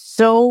finding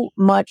so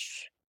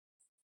much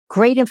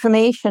great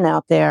information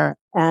out there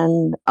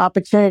and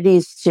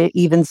opportunities to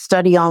even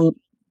study on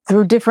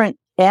through different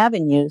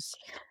avenues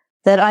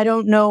that I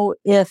don't know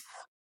if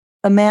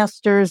a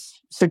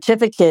master's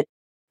certificate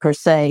per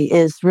se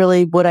is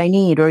really what I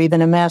need, or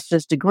even a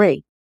master's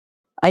degree.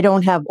 I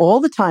don't have all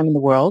the time in the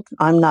world.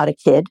 I'm not a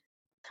kid.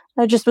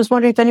 I just was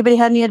wondering if anybody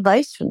had any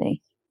advice for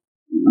me.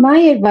 My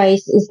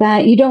advice is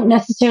that you don't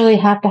necessarily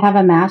have to have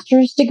a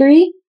master's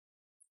degree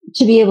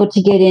to be able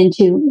to get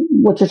into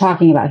what you're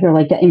talking about here,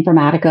 like the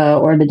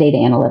informatica or the data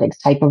analytics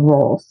type of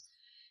roles.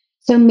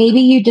 So maybe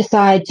you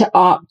decide to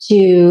opt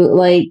to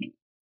like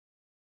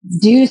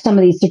do some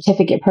of these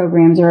certificate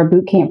programs or a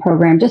boot camp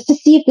program just to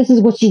see if this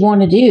is what you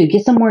want to do.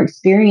 Get some more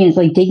experience,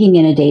 like digging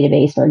in a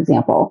database, for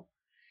example,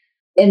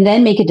 and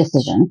then make a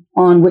decision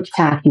on which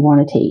path you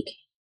want to take.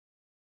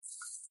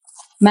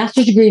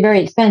 Master's degree,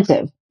 very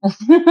expensive.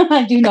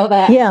 I do know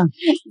that. Yeah,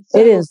 so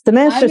it is. The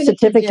master's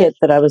certificate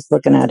that I was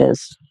looking at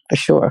is for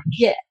sure.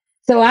 Yeah.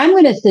 So I'm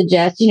going to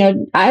suggest,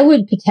 I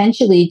would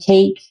potentially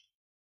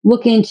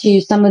look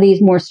into some of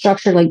these more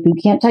structured, like boot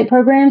camp type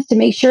programs to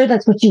make sure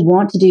that's what you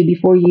want to do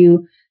before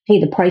you pay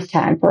the price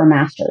tag for a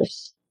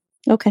master's.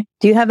 Okay.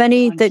 Do you have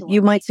any that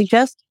you might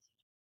suggest?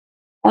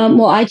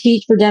 Well, I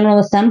teach for General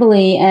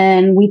Assembly,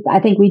 and I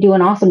think we do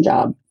an awesome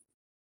job.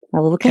 I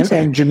will look into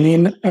it. And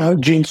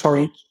Jean,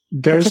 sorry,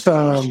 there's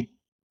a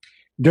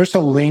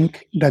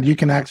link that you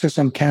can access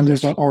on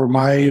Candace or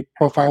my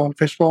profile on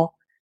Fishbowl,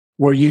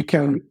 where you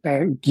can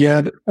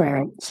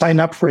sign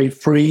up for a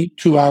free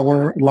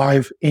 2-hour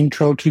live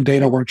intro to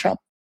data workshop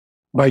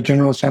by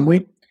General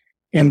Assembly.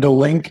 And the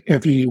link,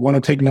 if you want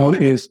to take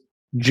note, is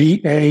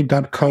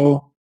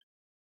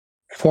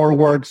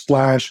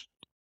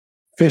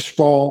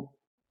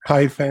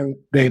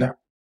ga.co/fishbowl-data.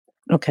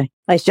 Okay.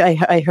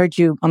 I heard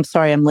you. I'm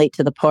sorry I'm late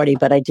to the party,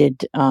 but I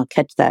did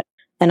catch that.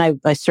 And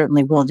I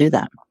certainly will do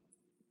that.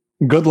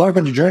 Good luck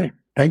on your journey.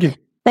 Thank you.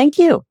 Thank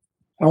you.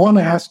 I want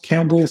to ask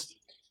Candace,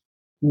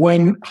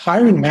 when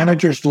hiring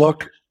managers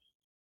look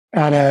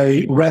at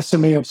a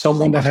resume of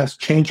someone that has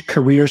changed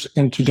careers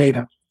into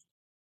data,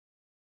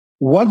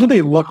 what do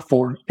they look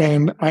for?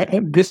 And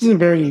this is a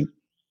very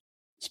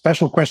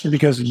special question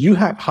because you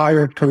have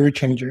hired career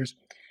changers.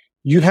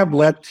 You have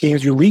led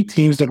teams, you lead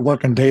teams that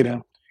work on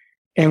data.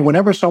 And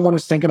whenever someone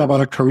is thinking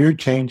about a career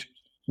change,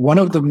 one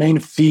of the main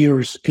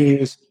fears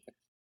is,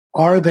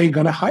 are they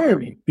going to hire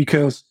me?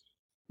 Because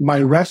my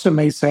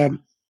resume said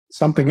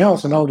something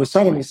else, and all of a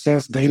sudden it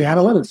says data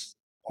analytics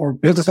or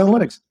business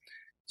analytics.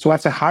 So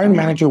as a hiring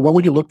manager, what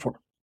would you look for?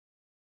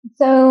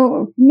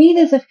 So for me,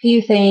 there's a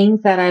few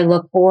things that I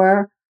look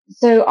for.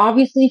 So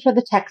obviously for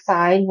the tech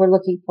side, we're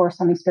looking for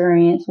some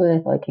experience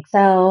with like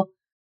Excel,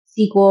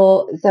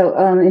 SQL. So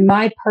in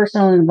my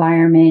personal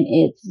environment,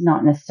 it's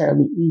not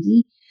necessarily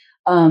easy.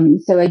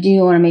 So I do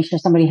want to make sure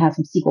somebody has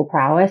some SQL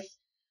prowess,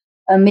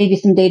 maybe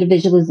some data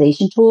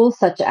visualization tools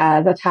such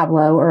as a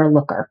Tableau or a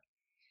Looker.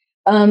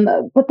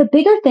 But the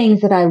bigger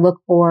things that I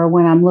look for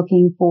when I'm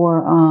looking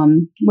for,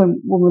 when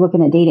we're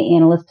looking at data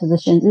analyst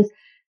positions is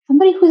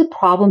somebody who's a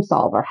problem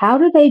solver. How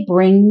do they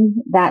bring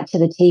that to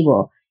the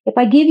table? If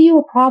I give you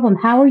a problem,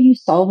 how are you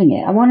solving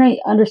it? I want to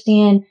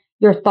understand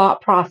your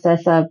thought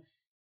process of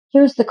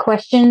here's the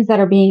questions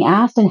that are being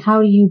asked and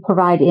how do you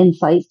provide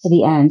insights to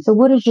the end? So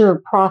what is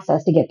your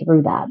process to get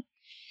through that?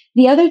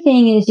 The other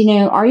thing is,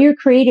 are you a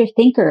creative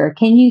thinker?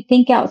 Can you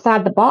think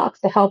outside the box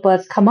to help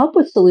us come up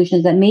with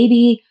solutions that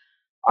maybe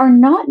are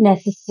not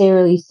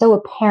necessarily so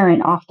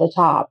apparent off the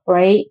top,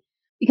 right?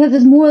 Because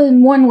there's more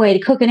than one way to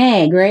cook an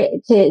egg, right?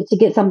 To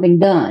get something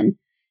done.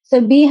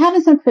 So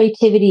having some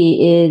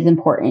creativity is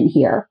important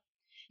here.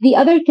 The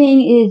other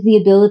thing is the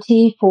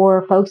ability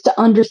for folks to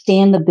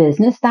understand the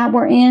business that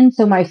we're in.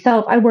 So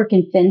myself, I work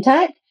in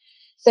fintech.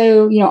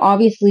 So,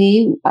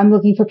 obviously I'm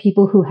looking for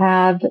people who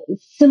have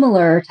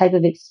similar type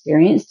of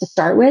experience to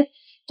start with.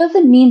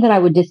 Doesn't mean that I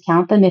would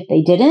discount them if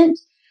they didn't.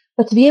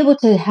 But to be able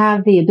to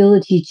have the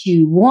ability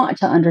to want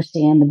to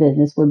understand the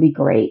business would be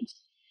great.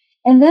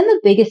 And then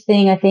the biggest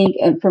thing I think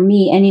for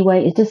me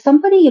anyway is, does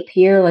somebody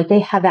appear like they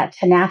have that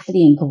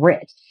tenacity and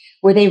grit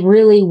where they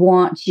really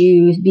want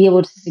to be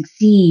able to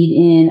succeed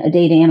in a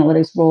data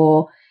analytics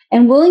role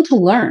and willing to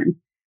learn?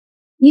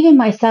 Even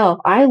myself,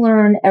 I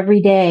learn every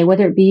day,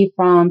 whether it be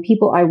from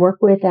people I work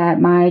with at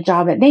my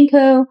job at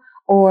Benco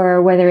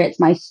or whether it's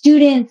my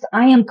students.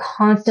 I am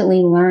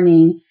constantly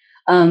learning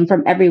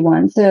from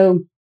everyone. So,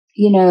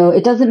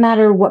 it doesn't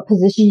matter what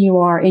position you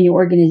are in your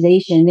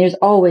organization, there's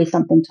always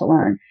something to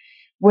learn.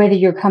 Whether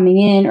you're coming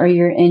in or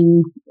you're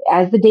in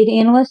as the data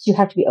analyst, you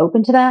have to be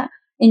open to that.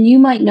 And you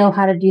might know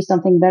how to do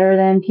something better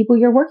than people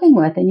you're working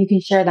with, and you can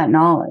share that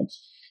knowledge.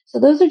 So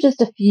those are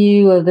just a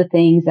few of the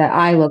things that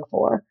I look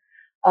for.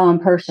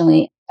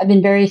 Personally, I've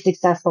been very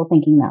successful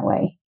thinking that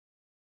way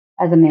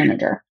as a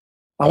manager.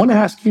 I want to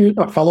ask you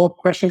a follow-up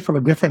question from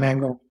a different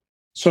angle.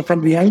 So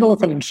from the angle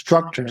of an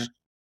instructor,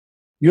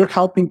 you're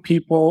helping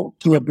people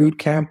through a boot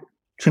camp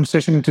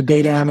transition into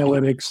data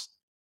analytics.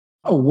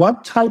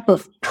 What type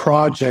of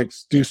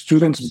projects do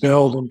students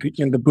build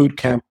in the boot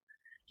camp?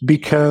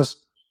 Because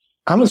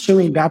I'm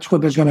assuming that's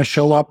what they're going to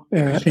show up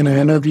in an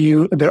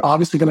interview. They're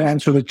obviously going to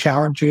answer the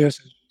challenges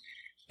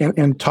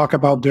and talk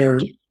about their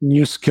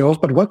new skills.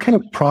 But what kind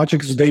of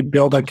projects do they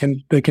build that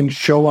they can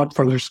show up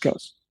for their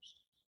skills?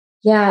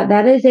 Yeah,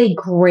 that is a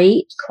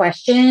great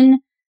question.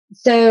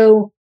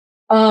 So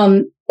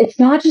it's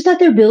not just that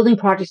they're building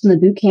projects in the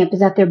boot camp, is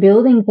that they're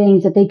building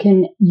things that they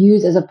can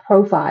use as a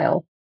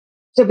profile.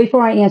 So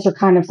before I answer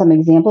kind of some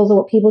examples of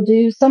what people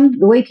do, the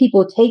way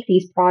people take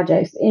these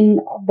projects in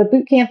the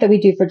boot camp that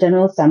we do for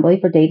General Assembly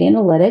for data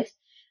analytics,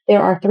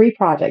 there are 3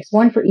 projects,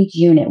 one for each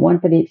unit, one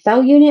for the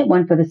Excel unit,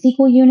 one for the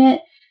SQL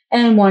unit,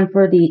 and one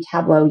for the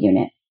Tableau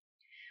unit.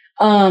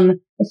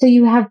 So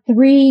you have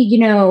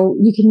 3,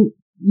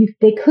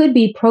 they could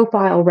be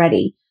profile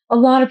ready. A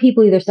lot of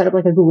people either set up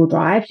like a Google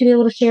Drive to be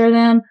able to share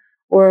them,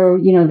 or,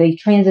 they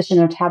transition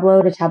their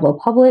Tableau to Tableau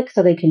Public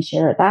so they can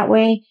share it that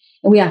way.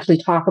 And we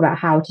actually talk about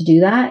how to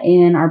do that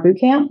in our boot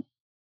camp.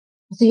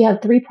 So you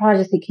have 3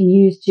 projects that you can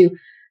use to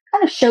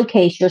kind of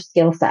showcase your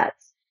skill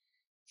sets.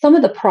 Some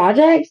of the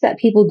projects that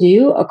people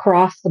do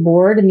across the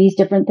board in these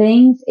different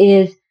things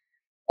is,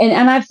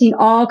 and I've seen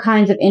all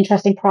kinds of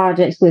interesting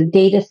projects with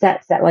data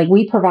sets that like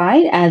we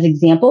provide as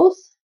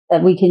examples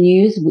that we can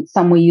use.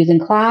 Some we use in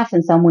class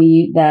and some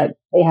that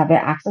they have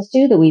access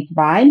to that we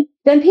provide.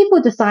 Then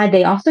people decide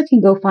they also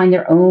can go find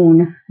their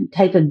own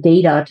type of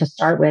data to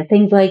start with.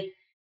 Things like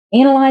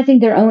analyzing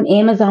their own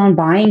Amazon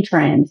buying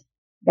trends.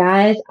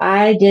 Guys,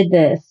 I did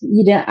this.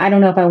 I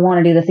don't know if I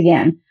want to do this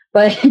again,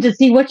 but to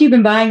see what you've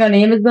been buying on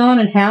Amazon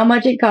and how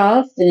much it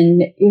costs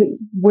and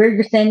where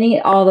you're sending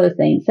it, all those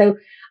things. So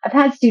I've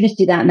had students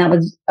do that, and that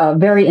was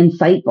very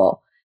insightful.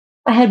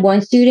 I had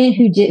one student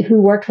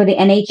who worked for the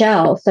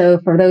NHL. So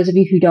for those of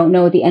you who don't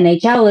know what the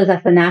NHL is,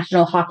 that's the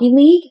National Hockey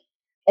League.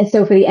 And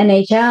so for the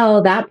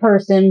NHL, that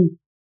person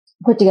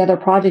put together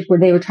a project where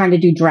they were trying to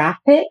do draft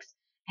picks.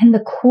 And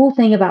the cool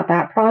thing about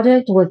that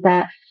project was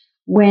that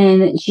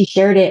when she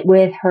shared it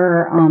with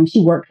her,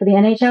 she worked for the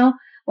NHL.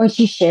 When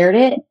she shared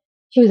it,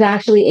 she was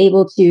actually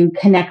able to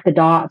connect the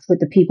dots with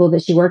the people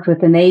that she worked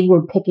with, and they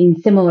were picking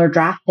similar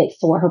draft picks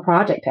to what her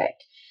project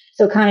picked.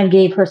 So it kind of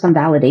gave her some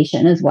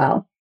validation as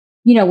well.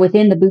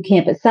 Within the boot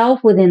camp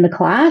itself, within the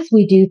class,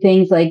 we do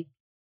things like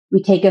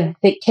we take a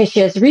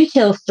fictitious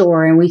retail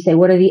store and we say,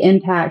 what are the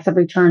impacts of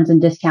returns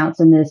and discounts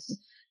in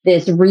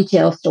this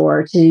retail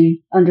store to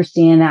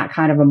understand that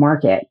kind of a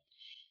market.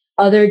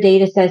 Other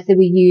data sets that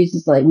we use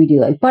is like we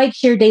do like bike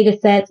share data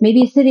sets.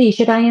 Maybe a city,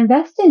 should I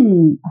invest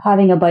in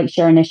having a bike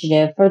share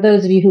initiative? For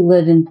those of you who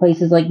live in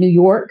places like New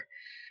York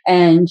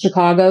and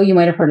Chicago, you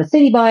might have heard of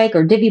City Bike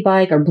or Divvy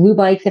Bike or Blue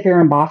Bikes if you're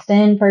in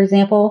Boston, for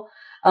example.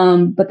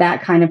 But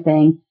that kind of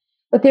thing.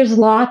 But there's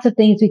lots of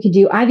things we could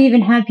do. I've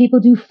even had people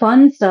do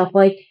fun stuff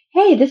like,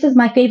 hey, this is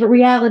my favorite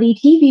reality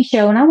TV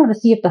show, and I want to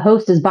see if the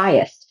host is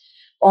biased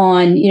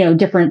on,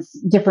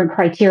 different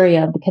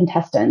criteria of the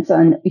contestants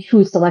and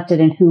who's selected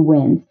and who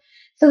wins.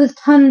 So there's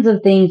tons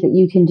of things that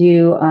you can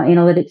do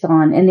analytics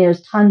on, and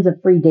there's tons of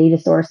free data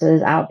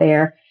sources out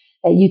there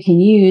that you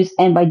can use.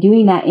 And by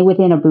doing that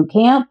within a boot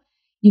camp,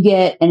 you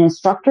get an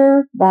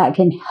instructor that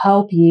can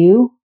help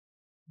you,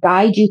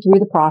 guide you through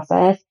the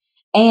process,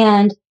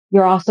 and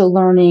you're also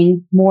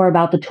learning more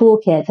about the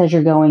toolkits as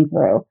you're going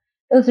through.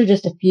 Those are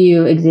just a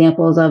few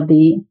examples of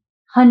the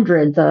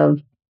hundreds of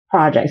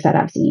projects that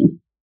I've seen.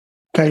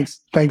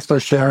 Thanks for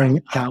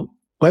sharing.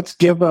 Let's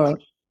give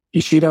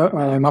Ishita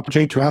an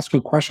opportunity to ask a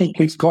question.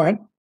 Please go ahead.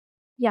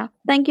 Yeah,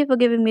 thank you for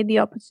giving me the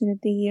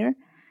opportunity here.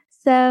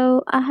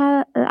 So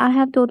I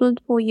have total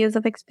 4 years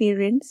of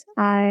experience.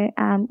 I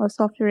am a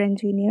software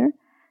engineer.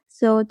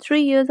 So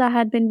 3 years I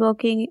had been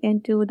working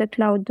into the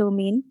cloud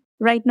domain.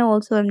 Right now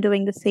also I'm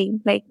doing the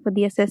same, like for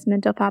the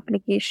assessment of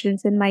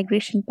applications and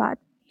migration part.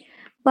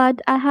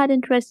 But I had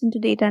interest into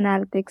data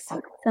analytics,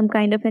 some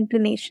kind of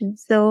inclination.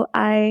 So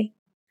I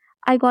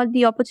got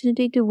the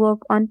opportunity to work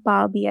on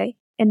Power BI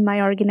in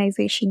my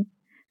organization.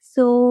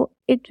 So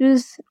it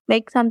was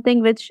like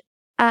something which,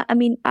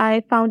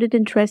 I found it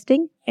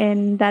interesting,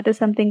 and that is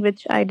something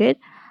which I did.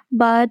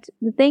 But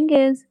the thing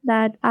is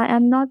that I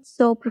am not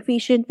so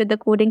proficient with the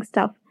coding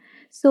stuff.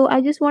 So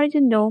I just wanted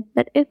to know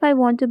that if I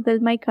want to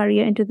build my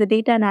career into the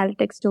data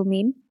analytics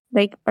domain,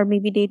 like, or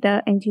maybe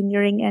data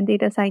engineering and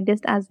data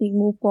scientist as we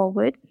move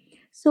forward,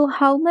 so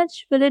how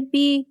much will it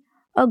be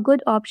a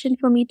good option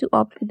for me to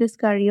opt for this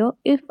career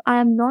if I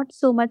am not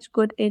so much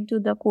good into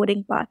the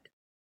coding part?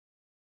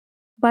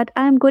 But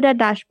I am good at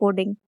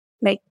dashboarding,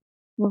 like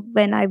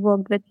when I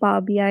worked with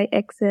Power BI,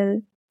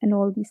 Excel, and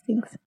all these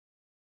things.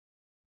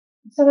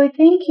 So I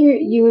think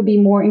you would be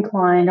more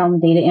inclined on the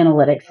data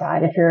analytics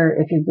side if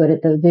you're good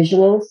at the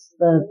visuals,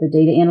 the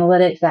data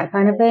analytics, that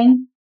kind of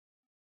thing.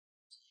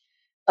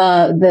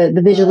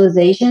 The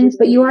visualizations,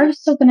 but you are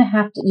still going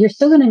to you're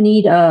still going to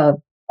need a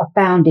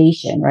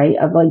foundation, right?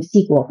 Of like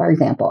SQL, for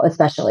example,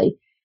 especially.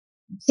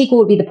 SQL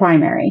would be the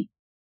primary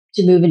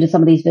to move into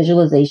some of these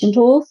visualization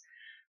tools.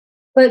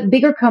 But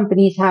bigger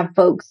companies have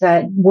folks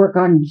that work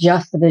on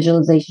just the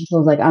visualization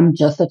tools, like I'm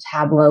just a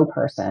Tableau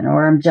person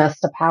or I'm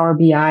just a Power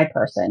BI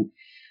person.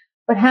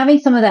 But having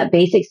some of that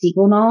basic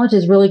SQL knowledge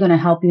is really going to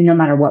help you no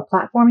matter what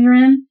platform you're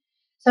in.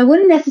 So I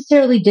wouldn't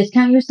necessarily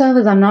discount yourself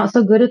as I'm not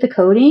so good at the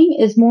coding.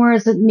 Is more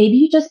as that maybe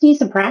you just need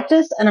some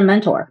practice and a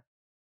mentor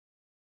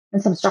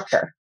and some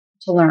structure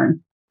to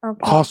learn. Okay.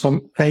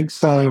 Awesome. Thanks,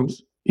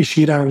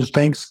 Ishita.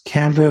 Thanks,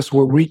 Candace.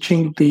 We're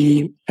reaching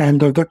the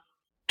end of the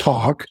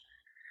talk.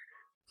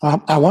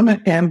 I want to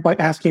end by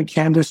asking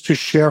Candace to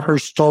share her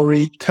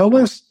story. Tell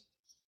us,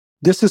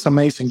 this is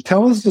amazing.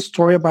 Tell us the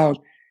story about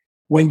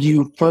when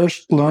you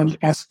first learned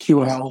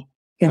SQL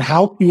and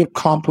how you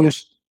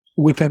accomplished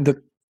within the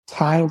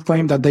time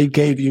frame that they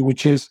gave you,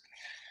 which is,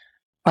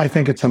 I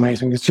think it's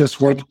amazing. It's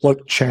just worth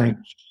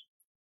sharing.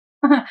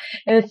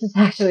 This is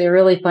actually a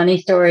really funny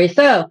story.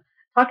 So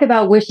talk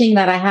about wishing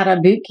that I had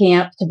a boot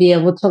camp to be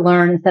able to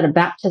learn instead of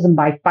baptism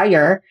by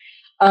fire.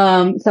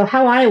 So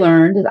how I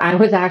learned is I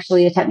was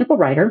actually a technical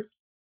writer.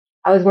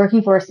 I was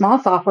working for a small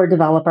software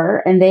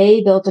developer, and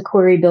they built a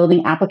query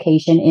building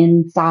application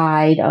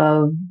inside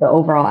of the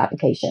overall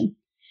application.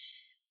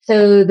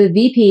 So the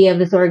VP of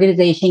this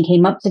organization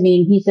came up to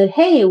me and he said,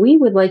 hey, we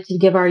would like to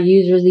give our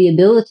users the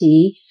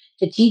ability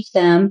to teach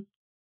them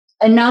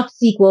enough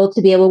SQL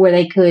to be able where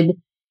they could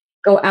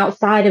go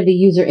outside of the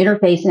user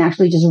interface and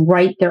actually just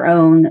write their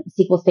own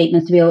SQL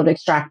statements to be able to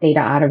extract data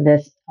out of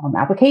this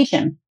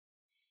application.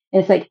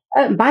 And it's like,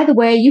 by the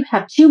way, you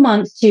have 2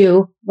 months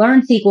to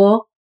learn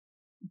SQL,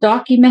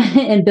 document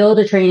it, and build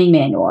a training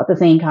manual at the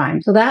same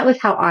time. So that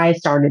was how I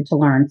started to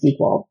learn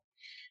SQL.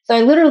 So I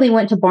literally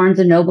went to Barnes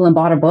 & Noble and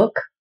bought a book,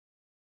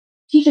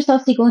 Teach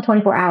Yourself SQL in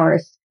 24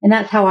 Hours. And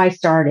that's how I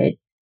started.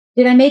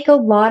 Did I make a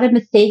lot of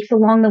mistakes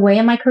along the way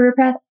in my career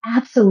path?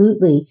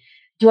 Absolutely.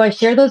 Do I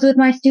share those with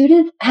my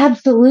students?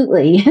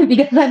 Absolutely,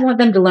 because I want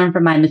them to learn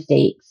from my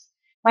mistakes.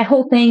 My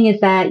whole thing is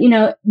that,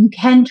 you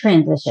can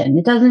transition.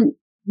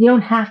 You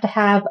don't have to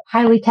have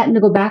highly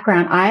technical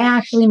background.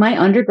 My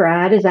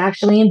undergrad is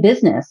actually in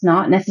business,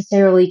 not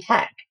necessarily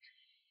tech.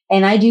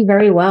 And I do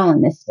very well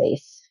in this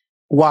space.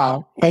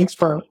 Wow. Thanks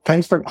for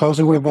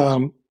closing with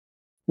a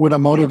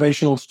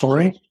motivational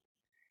story.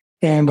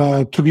 And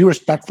to be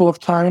respectful of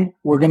time,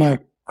 we're going to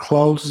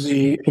close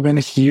the event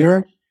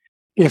here.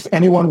 If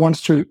anyone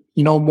wants to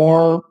know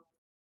more,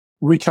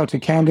 reach out to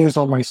Candace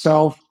or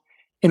myself.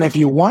 And if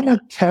you want to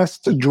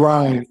test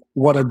drive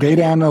what a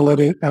data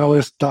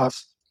analyst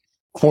does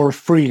for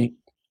free,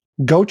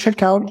 go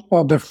check out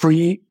the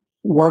free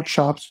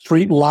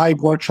live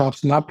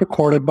workshops, not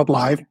recorded, but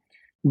live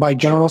by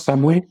General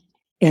Assembly.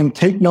 And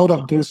take note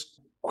of this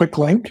quick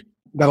link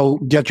that'll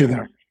get you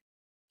there.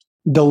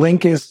 The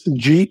link is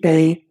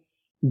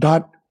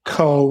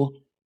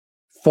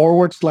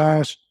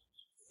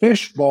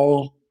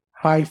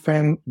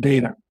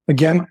ga.co/fishbowl-data.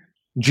 Again,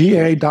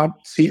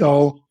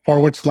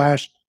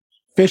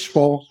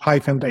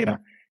 ga.co/fishbowl-data.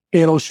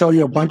 It'll show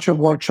you a bunch of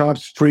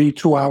workshops, free,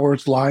 2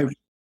 hours live,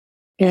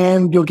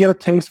 and you'll get a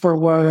taste for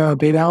what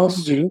data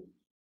analysts do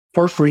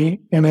for free.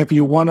 And if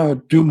you want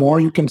to do more,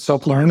 you can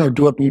self-learn or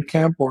do a boot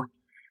camp or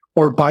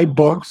buy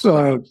books,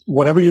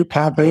 whatever your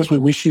path is. We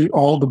wish you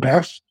all the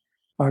best.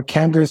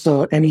 Candace,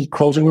 any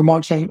closing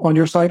remarks on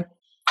your side?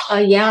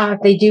 Yeah,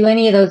 if they do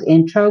any of those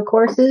intro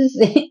courses,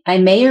 I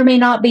may or may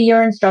not be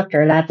your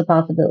instructor. That's a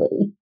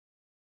possibility.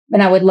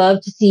 And I would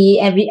love to see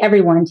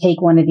everyone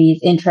take one of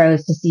these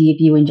intros to see if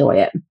you enjoy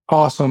it.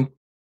 Awesome.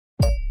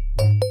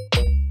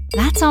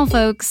 That's all,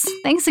 folks.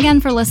 Thanks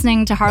again for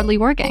listening to Hardly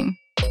Working.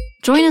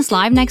 Join us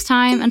live next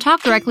time and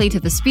talk directly to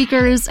the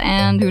speakers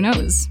and, who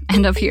knows,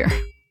 end up here.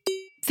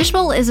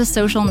 Fishbowl is a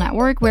social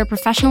network where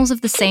professionals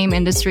of the same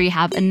industry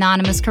have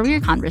anonymous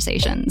career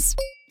conversations.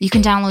 You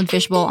can download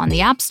Fishbowl on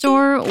the App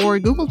Store or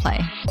Google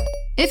Play.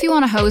 If you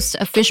want to host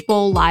a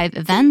Fishbowl live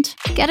event,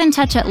 get in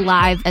touch at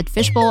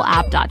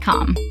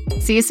live@fishbowlapp.com.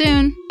 See you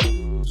soon!